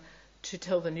lysosome to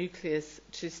tell the nucleus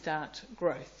to start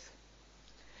growth.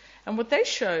 And what they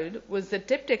showed was that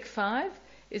DEPDEC5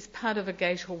 is part of a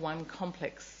gator-1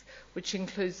 complex, which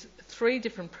includes 3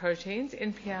 different proteins,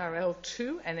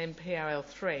 NPRL2 and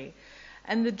NPRL3.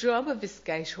 And the job of this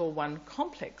gator-1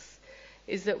 complex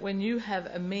is that when you have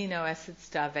amino acid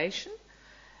starvation,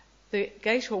 the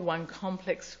gator-1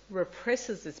 complex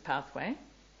represses this pathway,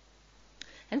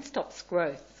 and stops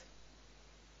growth.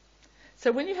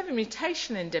 So when you have a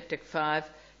mutation in DEPTEC5,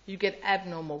 you get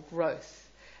abnormal growth.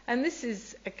 And this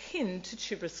is akin to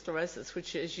tuberous sclerosis,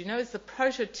 which, as you know, is the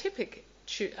prototypic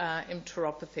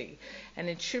enteropathy. And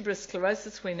in tuberous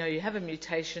sclerosis, we know you have a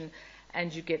mutation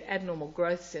and you get abnormal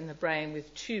growths in the brain,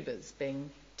 with tubers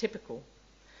being typical.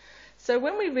 So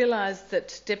when we realised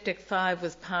that DEPTEC5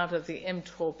 was part of the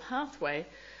mTOR pathway,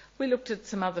 we looked at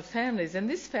some other families. And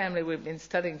this family we've been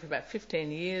studying for about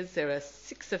 15 years. There are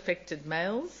 6 affected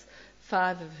males,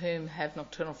 5 of whom have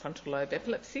nocturnal frontal lobe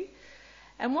epilepsy.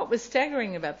 And what was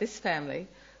staggering about this family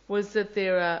was that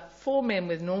there are 4 men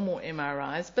with normal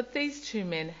MRIs, but these 2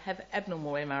 men have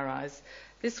abnormal MRIs.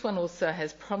 This one also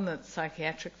has prominent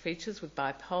psychiatric features with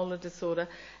bipolar disorder,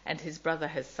 and his brother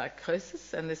has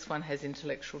psychosis, and this one has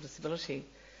intellectual disability.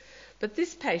 But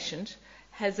this patient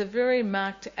has a very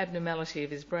marked abnormality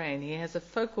of his brain. He has a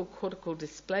focal cortical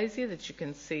dysplasia that you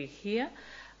can see here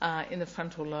in the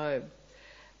frontal lobe.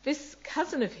 This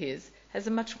cousin of his has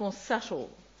a much more subtle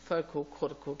focal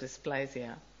cortical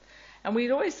dysplasia. And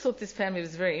we'd always thought this family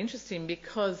was very interesting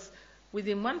because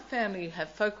within one family you have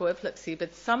focal epilepsy,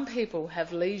 but some people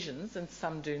have lesions and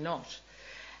some do not.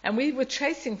 And we were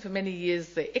tracing for many years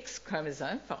the X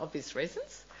chromosome for obvious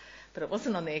reasons, but it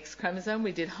wasn't on the X chromosome.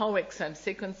 We did whole exome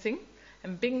sequencing,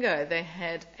 and bingo, they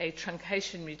had a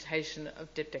truncation mutation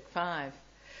of DEPTEC5.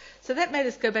 So that made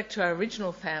us go back to our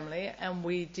original family, and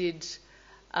we did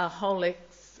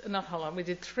we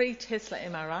did 3 Tesla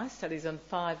MRI studies on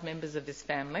 5 members of this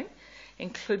family,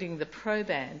 including the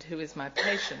proband, who is my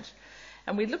patient.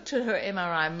 And we looked at her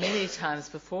MRI many times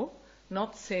before,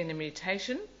 not seeing a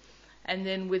mutation. And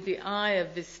then with the eye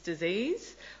of this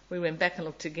disease, we went back and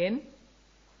looked again.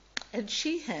 And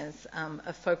she has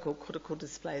a focal cortical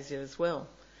dysplasia as well.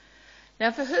 Now,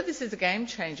 for her, this is a game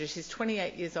changer. She's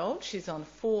 28 years old. She's on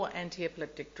 4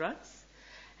 anti-epileptic drugs.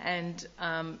 And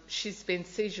she's been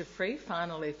seizure-free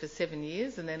finally for 7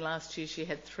 years. And then last year she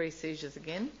had 3 seizures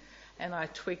again. And I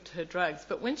tweaked her drugs.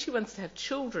 But when she wants to have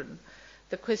children,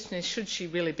 the question is, should she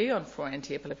really be on 4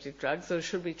 anti-epileptic drugs, or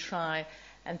should we try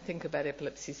and think about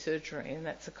epilepsy surgery? And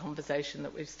that's a conversation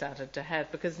that we've started to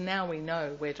have, because now we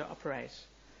know where to operate.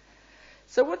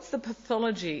 So what's the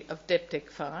pathology of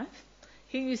DEPTEC5?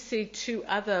 Here you see 2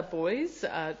 other boys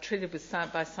treated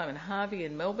by Simon Harvey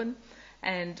in Melbourne.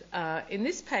 And in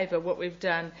this paper, what we've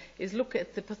done is look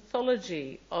at the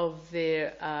pathology of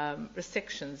their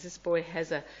resections. This boy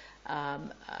has a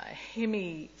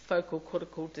hemifocal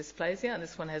cortical dysplasia, and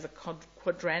this one has a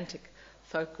quadrantic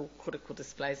focal cortical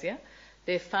dysplasia.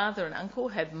 Their father and uncle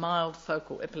had mild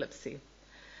focal epilepsy.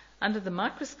 Under the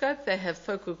microscope, they have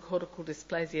focal cortical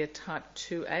dysplasia type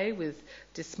 2A with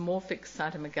dysmorphic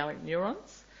cytomegalic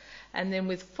neurons, and then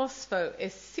with phospho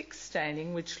S6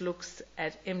 staining, which looks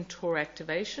at mTOR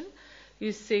activation,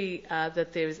 you see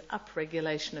that there is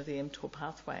upregulation of the mTOR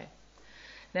pathway.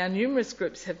 Now, numerous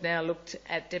groups have now looked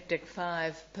at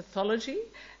DEPTEC5 pathology,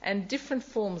 and different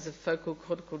forms of focal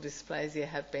cortical dysplasia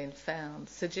have been found,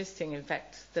 suggesting, in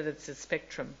fact, that it's a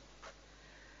spectrum.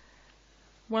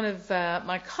 One of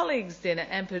my colleagues then at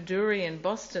Ampurduri in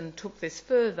Boston took this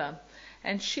further,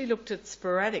 and she looked at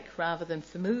sporadic rather than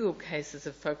familial cases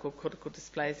of focal cortical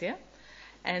dysplasia,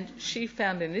 and she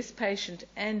found in this patient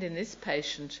and in this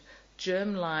patient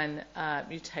germline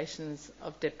mutations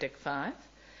of DEPTEC5.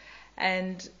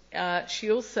 And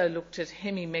she also looked at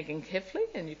hemimegankephaly,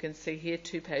 and you can see here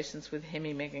 2 patients with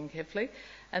hemimegankephaly,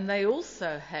 and they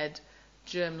also had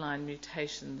germline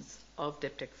mutations of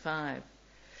DEPTEC5.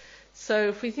 So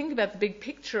if we think about the big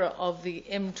picture of the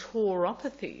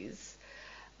mTORopathies,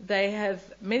 they have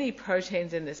many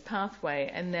proteins in this pathway,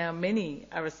 and now many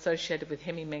are associated with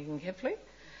hemimegankephaly,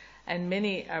 and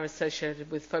many are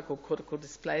associated with focal cortical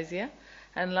dysplasia.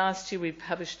 And last year we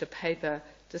published a paper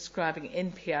describing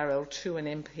NPRL2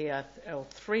 and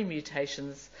NPRL3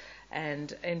 mutations,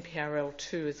 and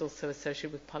NPRL2 is also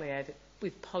associated with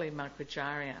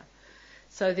polymicrogyria.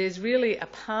 So there's really a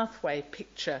pathway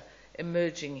picture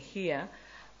emerging here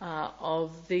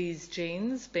of these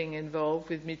genes being involved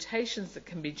with mutations that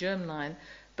can be germline,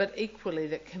 but equally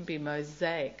that can be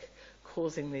mosaic,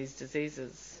 causing these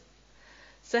diseases.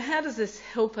 So how does this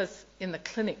help us in the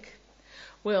clinic?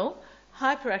 Well,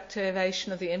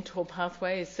 hyperactivation of the mTOR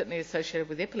pathway is certainly associated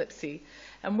with epilepsy,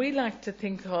 and we like to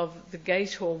think of the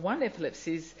GATOR1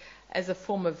 epilepsies as a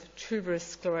form of tuberous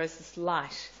sclerosis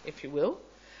light, if you will.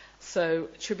 So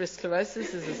tuberous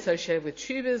sclerosis is associated with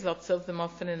tubers, lots of them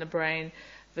often in the brain,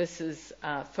 versus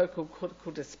focal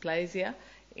cortical dysplasia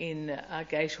in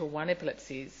GATOR1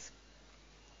 epilepsies.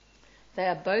 They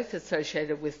are both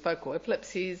associated with focal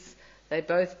epilepsies, They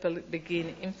both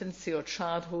begin infancy or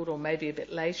childhood, or maybe a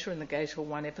bit later in the gait or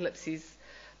 1 epilepsies,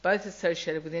 both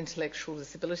associated with intellectual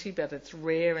disability, but it's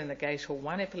rare in the gait or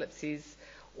 1 epilepsies.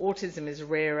 Autism is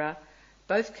rarer.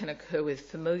 Both can occur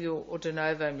with familial or de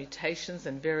novo mutations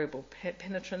and variable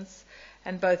penetrance,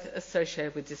 and both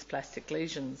associated with dysplastic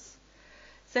lesions.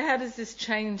 So how does this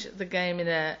change the game in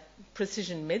a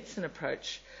precision medicine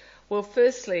approach? Well,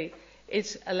 firstly,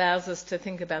 it allows us to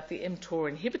think about the mTOR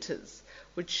inhibitors,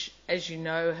 which, as you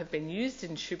know, have been used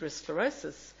in tuberous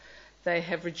sclerosis. They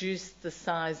have reduced the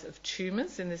size of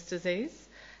tumours in this disease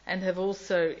and have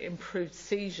also improved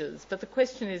seizures. But the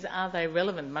question is, are they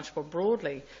relevant much more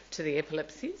broadly to the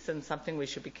epilepsies, and something we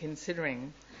should be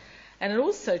considering? And it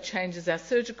also changes our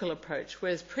surgical approach,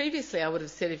 whereas previously I would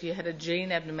have said if you had a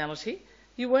gene abnormality,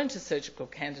 you weren't a surgical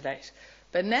candidate.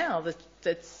 But now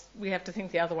we have to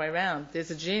think the other way around.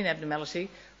 There's a gene abnormality,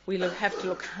 we have to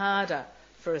look harder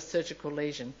for a surgical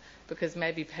lesion, because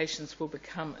maybe patients will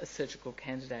become a surgical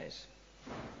candidate.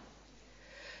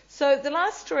 So the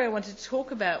last story I wanted to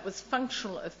talk about was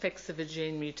functional effects of a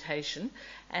gene mutation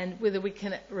and whether we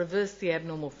can reverse the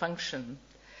abnormal function.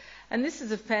 And this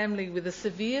is a family with a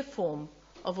severe form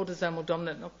of autosomal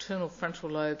dominant nocturnal frontal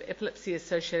lobe epilepsy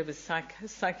associated with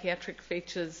psychiatric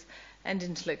features and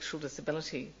intellectual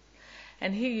disability.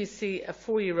 And here you see a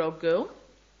 4-year-old girl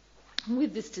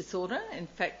with this disorder, in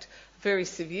fact, a very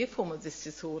severe form of this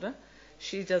disorder.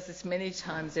 She does this many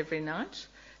times every night.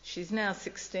 She's now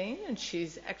 16 and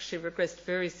she's actually regressed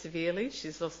very severely.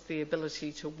 She's lost the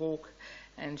ability to walk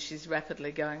and she's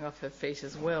rapidly going off her feet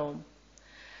as well.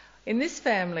 In this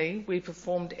family, we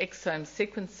performed exome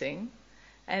sequencing,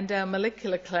 and our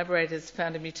molecular collaborators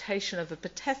found a mutation of a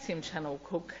potassium channel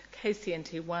called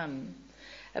KCNT1.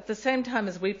 At the same time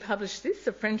as we published this,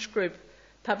 a French group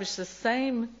published the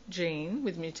same gene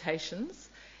with mutations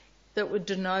that were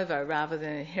de novo rather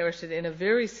than inherited in a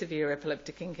very severe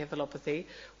epileptic encephalopathy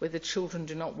where the children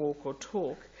do not walk or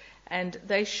talk, and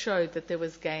they showed that there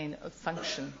was gain of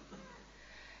function.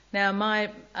 Now, my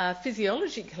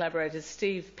physiology collaborators,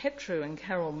 Steve Petru and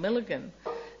Carol Milligan,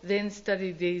 then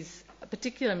studied these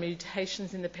particular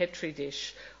mutations in the Petri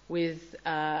dish with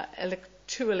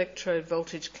 2 electrode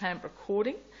voltage clamp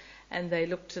recording, and they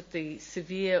looked at the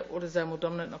severe autosomal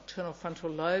dominant nocturnal frontal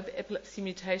lobe epilepsy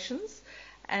mutations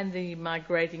and the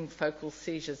migrating focal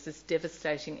seizures, this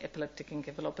devastating epileptic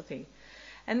encephalopathy.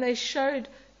 And they showed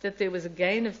that there was a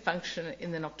gain of function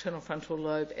in the nocturnal frontal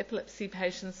lobe epilepsy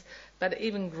patients, but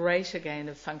even greater gain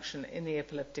of function in the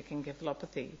epileptic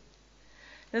encephalopathy.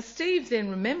 Now, Steve then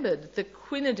remembered that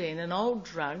quinidine, an old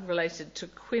drug related to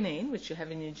quinine, which you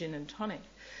have in your gin and tonic,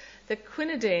 that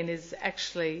quinidine is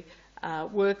actually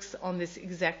works on this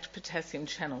exact potassium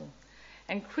channel.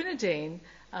 And quinidine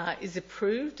is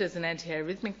approved as an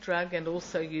antiarrhythmic drug and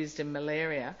also used in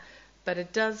malaria, but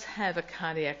it does have a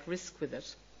cardiac risk with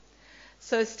it.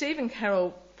 So Steve and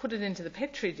Carol put it into the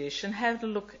Petri dish and had a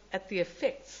look at the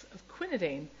effects of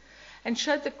quinidine and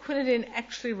showed that quinidine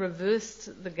actually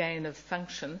reversed the gain of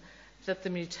function that the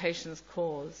mutations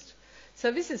caused.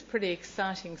 So this is pretty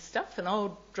exciting stuff, an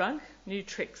old drug, new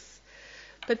tricks.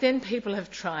 But then people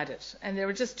have tried it, and there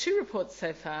are just 2 reports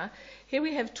so far. Here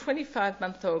we have a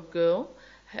 25-month-old girl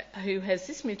who has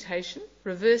this mutation,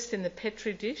 reversed in the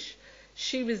Petri dish.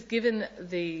 She was given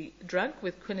the drug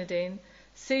with quinidine,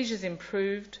 seizures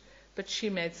improved, but she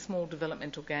made small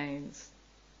developmental gains.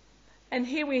 And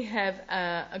here we have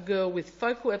a girl with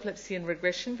focal epilepsy and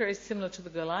regression, very similar to the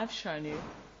girl I've shown you.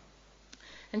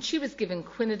 And she was given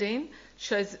quinidine,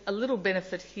 shows a little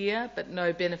benefit here, but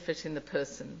no benefit in the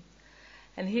person.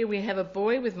 And here we have a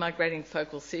boy with migrating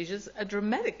focal seizures, a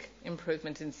dramatic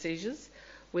improvement in seizures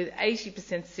with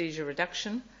 80% seizure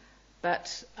reduction,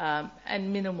 but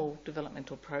and minimal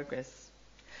developmental progress.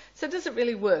 So does it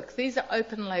really work? These are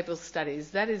open label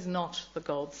studies. That is not the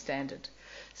gold standard.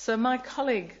 So my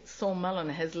colleague Saul Mullen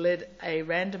has led a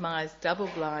randomised,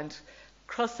 double-blind,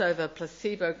 crossover,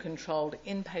 placebo-controlled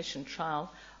inpatient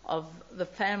trial of the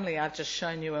family I've just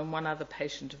shown you and one other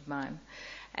patient of mine.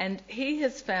 And he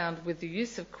has found, with the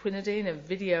use of quinidine and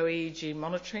video EEG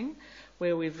monitoring,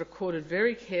 where we've recorded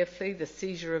very carefully the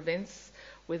seizure events,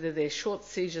 whether they're short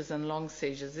seizures and long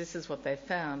seizures, this is what they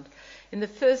found. In the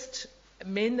first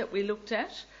men that we looked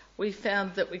at, we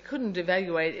found that we couldn't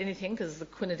evaluate anything because the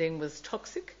quinidine was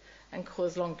toxic and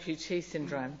caused long QT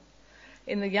syndrome.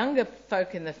 In the younger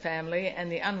folk in the family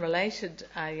and the unrelated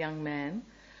young man,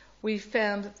 we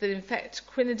found that in fact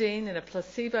quinidine in a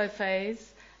placebo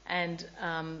phase and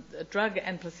drug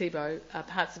and placebo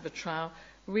parts of a trial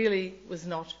really was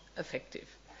not effective.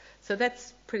 So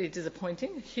that's pretty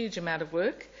disappointing, a huge amount of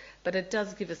work, but it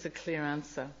does give us a clear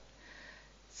answer.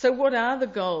 So what are the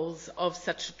goals of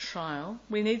such a trial?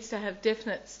 We need to have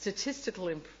definite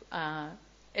statistical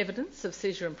evidence of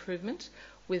seizure improvement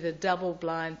with a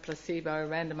double-blind, placebo,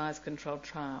 randomised controlled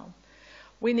trial.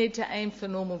 We need to aim for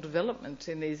normal development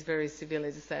in these very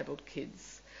severely disabled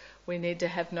kids. We need to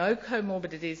have no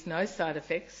comorbidities, no side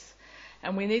effects,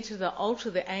 and we need to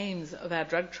alter the aims of our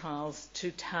drug trials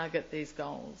to target these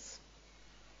goals.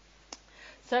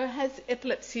 So has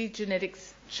epilepsy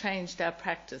genetics changed our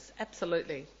practice?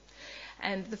 Absolutely.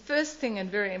 And the first thing, and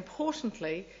very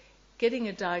importantly, getting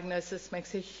a diagnosis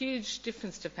makes a huge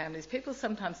difference to families. People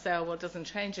sometimes say, oh, well, it doesn't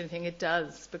change anything. It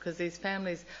does, because these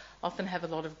families often have a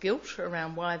lot of guilt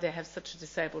around why they have such a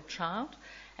disabled child,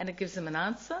 and it gives them an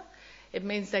answer. It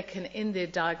means they can end their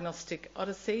diagnostic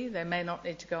odyssey. They may not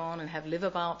need to go on and have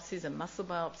liver biopsies and muscle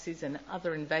biopsies and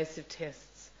other invasive tests.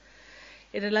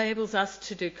 It enables us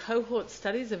to do cohort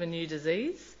studies of a new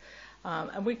disease,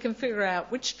 and we can figure out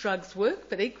which drugs work,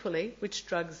 but equally which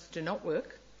drugs do not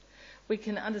work. We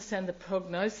can understand the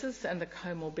prognosis and the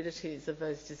comorbidities of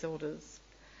those disorders.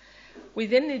 We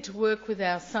then need to work with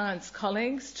our science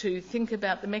colleagues to think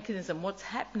about the mechanism, what's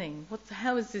happening,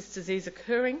 how is this disease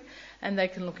occurring, and they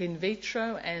can look in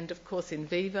vitro and of course in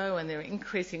vivo, and there are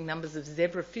increasing numbers of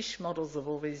zebrafish models of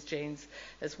all these genes,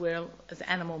 as well as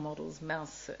animal models,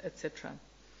 mouse, etc.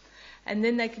 And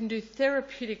then they can do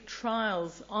therapeutic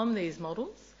trials on these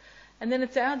models, and then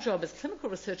it's our job as clinical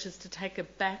researchers to take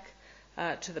it back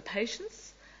to the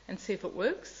patients and see if it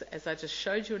works, as I just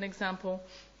showed you an example,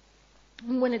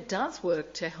 and when it does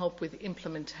work, to help with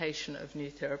implementation of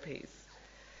new therapies.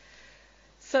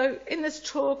 So in this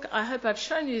talk, I hope I've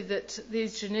shown you that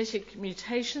these genetic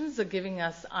mutations are giving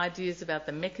us ideas about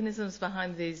the mechanisms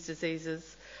behind these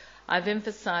diseases. I've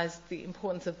emphasised the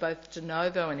importance of both de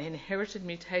novo and inherited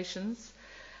mutations,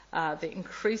 the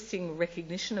increasing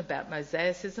recognition about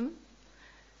mosaicism,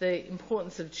 the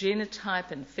importance of genotype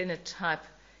and phenotype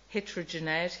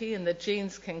heterogeneity, and that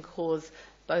genes can cause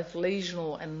both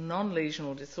lesional and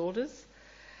non-lesional disorders,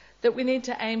 that we need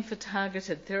to aim for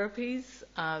targeted therapies.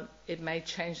 It may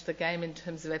change the game in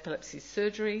terms of epilepsy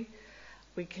surgery.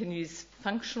 We can use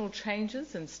functional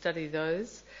changes and study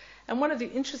those. And one of the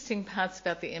interesting parts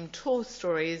about the mTOR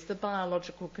story is the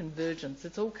biological convergence.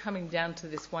 It's all coming down to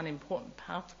this one important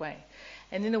pathway.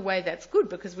 And in a way that's good,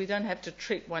 because we don't have to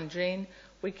treat one gene,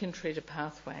 we can treat a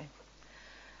pathway.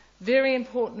 Very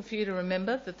important for you to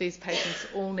remember that these patients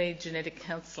all need genetic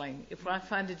counselling. If I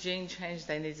find a gene change,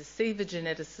 they need to see the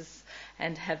geneticist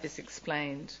and have this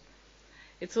explained.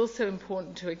 It's also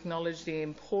important to acknowledge the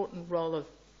important role of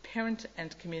parent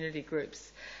and community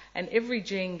groups. And every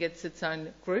gene gets its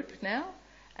own group now,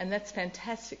 and that's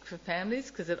fantastic for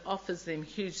families because it offers them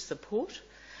huge support.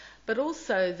 But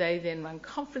also they then run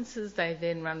conferences, they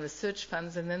then run research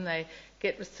funds, and then they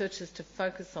get researchers to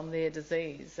focus on their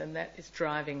disease, and that is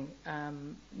driving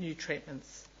new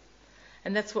treatments.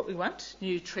 And that's what we want,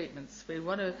 new treatments. We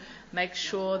want to make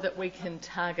sure that we can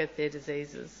target their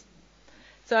diseases.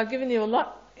 So I've given you a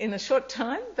lot in a short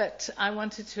time, but I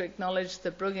wanted to acknowledge the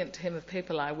brilliant team of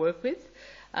people I work with.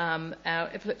 Our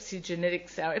epilepsy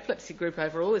genetics, our epilepsy group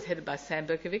overall is headed by Sam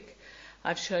Berkovic.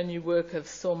 I've shown you work of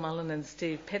Saul Mullen and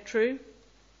Steve Petru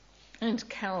and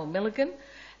Carol Milligan.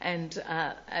 And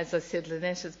as I said,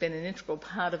 Lynette has been an integral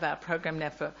part of our program now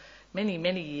for many,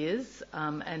 many years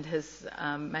and has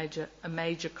made a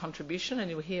major contribution. And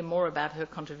you'll hear more about her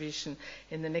contribution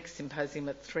in the next symposium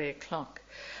at 3 o'clock.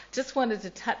 Just wanted to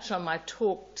touch on my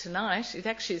talk tonight. It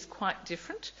actually is quite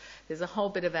different. There's a whole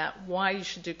bit about why you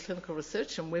should do clinical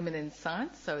research and women in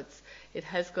science. So it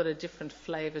has got a different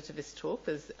flavour to this talk.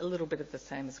 There's a little bit of the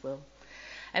same as well.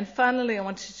 And finally, I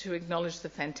wanted to acknowledge the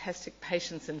fantastic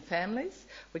patients and families.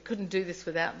 We couldn't do this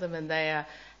without them, and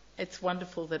it's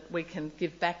wonderful that we can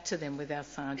give back to them with our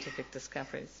scientific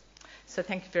discoveries. So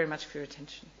thank you very much for your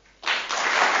attention.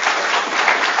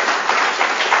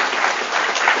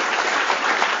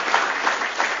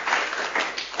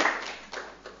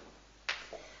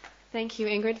 Thank you,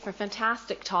 Ingrid, for a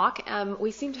fantastic talk.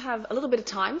 We seem to have a little bit of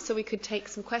time, so we could take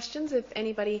some questions if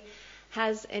anybody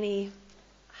has any.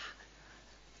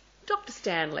 Dr.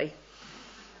 Stanley.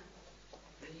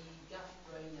 The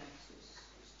gut-brain axis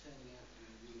is turning out to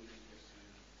be really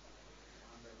interesting.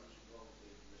 I'm very much involved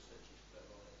with research into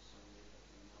probiotics and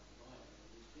the microbiome.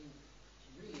 And there's been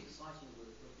some really exciting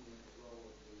work looking at the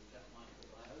role of the gut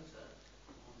microbiota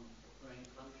on brain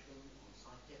function, on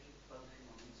psychiatric function,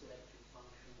 on intellectual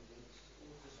function, links to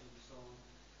autism and so on.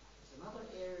 There's another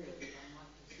area that I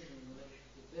might consider in relation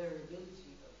to the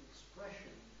variability of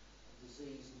expression of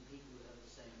disease in people who have the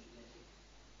same genetic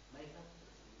makeup.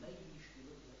 Maybe you should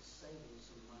be looking at saving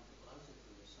some microbiota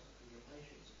for your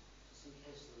patients, just in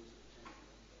case there is a potential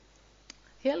link.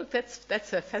 Yeah, look,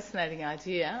 that's a fascinating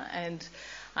idea, and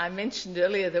I mentioned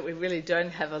earlier that we really don't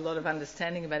have a lot of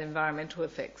understanding about environmental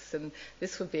effects, and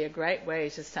this would be a great way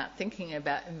to start thinking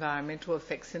about environmental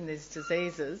effects in these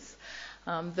diseases.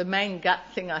 The main gut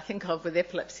thing I think of with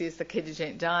epilepsy is the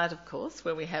ketogenic diet, of course,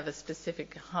 where we have a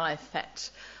specific high-fat,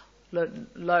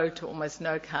 low to almost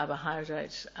no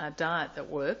carbohydrate diet that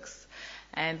works,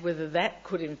 and whether that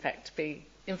could in fact be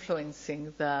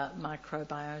influencing the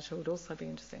microbiota would also be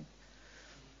interesting.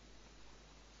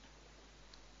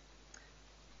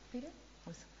 Peter?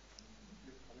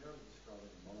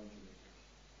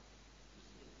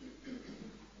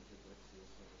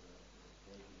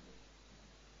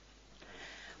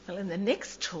 Well, in the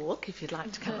next talk, if you'd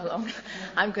like to come along,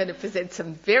 I'm going to present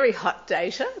some very hot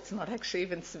data. It's not actually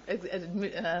even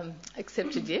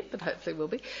accepted yet, but hopefully will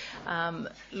be,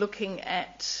 looking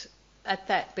at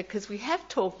that, because we have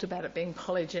talked about it being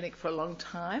polygenic for a long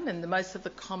time, and most of the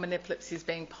common epilepsies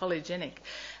being polygenic.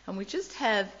 And we just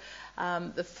have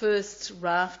the first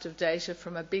raft of data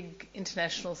from a big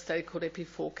international study called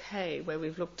Epi4K, where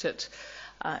we've looked at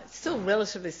still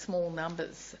relatively small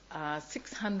numbers,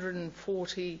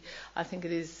 640, I think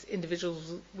it is,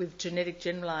 individuals with genetic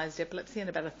generalised epilepsy and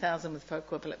about 1,000 with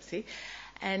focal epilepsy.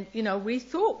 And, you know, we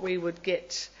thought we would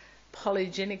get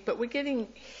polygenic, but we're getting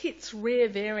hits, rare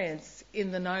variants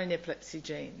in the known epilepsy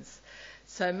genes.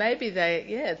 So maybe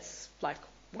it's like,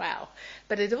 wow.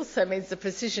 But it also means the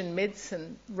precision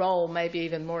medicine role may be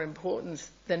even more important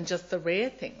than just the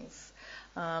rare things.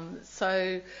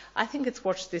 So I think it's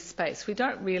watch this space. We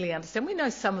don't really understand. We know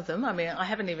some of them. I mean, I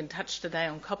haven't even touched today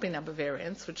on copy number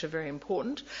variants, which are very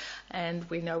important. And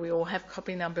we know we all have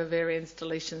copy number variants,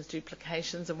 deletions,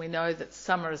 duplications, and we know that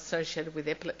some are associated with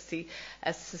epilepsy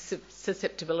as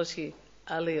susceptibility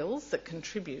alleles that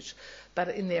contribute, but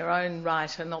in their own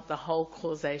right are not the whole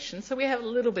causation. So we have a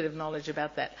little bit of knowledge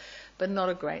about that, but not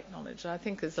a great knowledge. I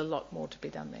think there's a lot more to be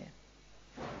done there.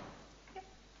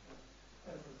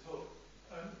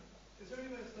 Is there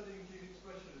any way of studying gene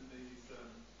expression in these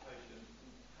patients?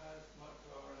 Has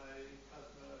microRNA,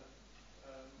 plasma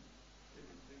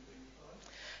sequencing been tried?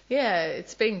 Yeah,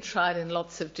 it's being tried in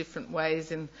lots of different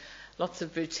ways in lots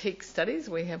of boutique studies.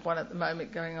 We have one at the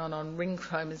moment going on ring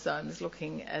chromosomes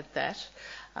looking at that.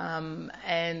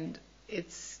 And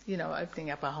it's, you know,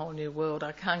 opening up a whole new world.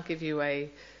 I can't give you a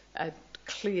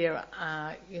clear,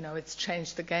 it's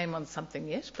changed the game on something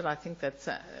yet, but I think that's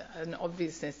an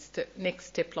obvious next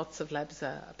step lots of labs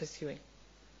are pursuing.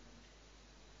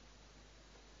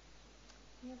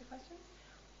 Any other questions?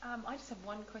 I just have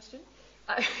one question.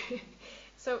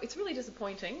 So it's really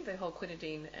disappointing, the whole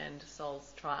quinidine and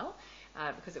Sol's trial,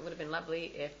 because it would have been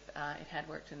lovely if it had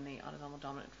worked in the autosomal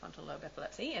dominant frontal lobe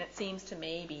epilepsy, and it seems to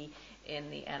maybe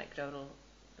in the anecdotal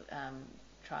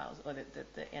trials, or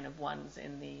the N of ones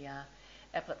in the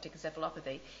epileptic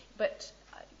encephalopathy. But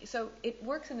so it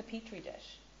works in the petri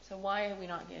dish. So why are we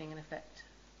not getting an effect,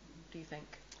 do you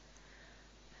think?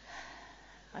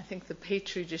 I think the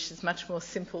petri dish is much more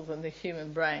simple than the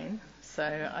human brain.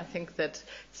 So I think that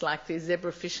it's like these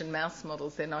zebrafish and mouse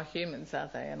models. They're not humans, are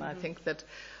they? And I think that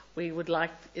we would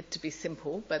like it to be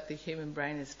simple, but the human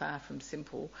brain is far from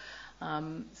simple.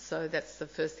 So that's the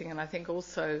first thing. And I think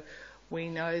also we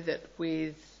know that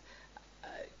with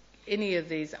any of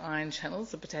these ion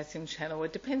channels, the potassium channel,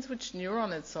 it depends which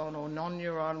neuron it's on or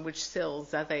non-neuron, which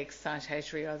cells, are they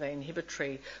excitatory, are they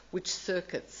inhibitory, which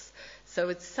circuits. So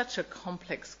it's such a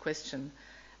complex question.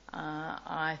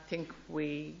 I think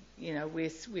we're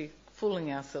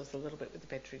fooling ourselves a little bit with the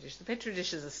petri dish. The petri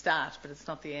dish is a start, but it's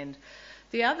not the end.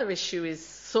 The other issue is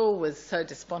Saul was so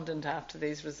despondent after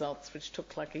these results, which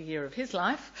took like a year of his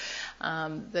life,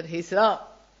 that he said,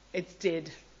 it's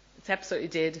dead. It's absolutely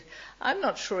dead. I'm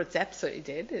not sure it's absolutely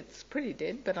dead. It's pretty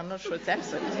dead, but I'm not sure it's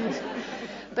absolutely dead.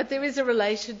 But there is a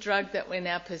related drug that we're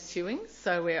now pursuing,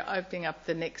 so we're opening up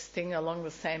the next thing along the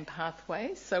same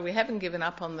pathway. So we haven't given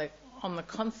up on the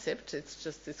concept. It's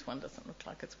just this one doesn't look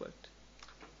like it's worked.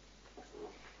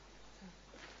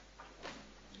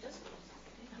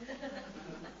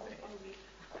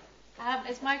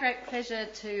 It's my great pleasure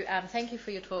to thank you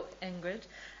for your talk, Ingrid.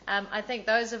 I think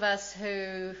those of us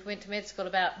who went to med school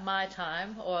about my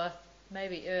time, or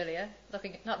maybe earlier,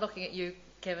 not looking at you,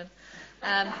 Kevin,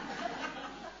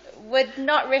 would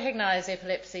not recognise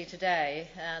epilepsy today.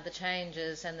 The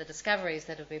changes and the discoveries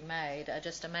that have been made are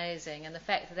just amazing, and the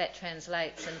fact that that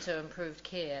translates into improved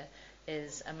care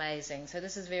is amazing. So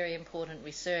this is very important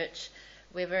research.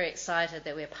 We're very excited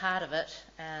that we're part of it,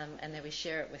 and that we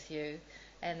share it with you,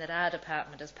 and that our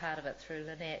department is part of it through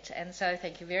Lynette. And so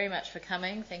thank you very much for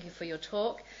coming. Thank you for your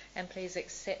talk, and please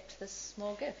accept this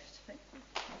small gift. Thank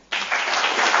you.